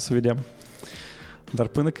vacanță, să vedem. Dar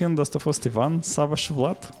până când, asta a fost Ivan, Sava și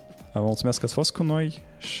Vlad. Vă mulțumesc că ați fost cu noi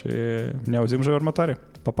și ne auzim joia următoare.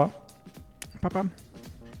 Pa, pa! Pa, pa!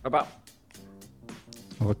 Pa, pa!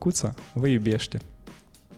 Văcuța vă iubește!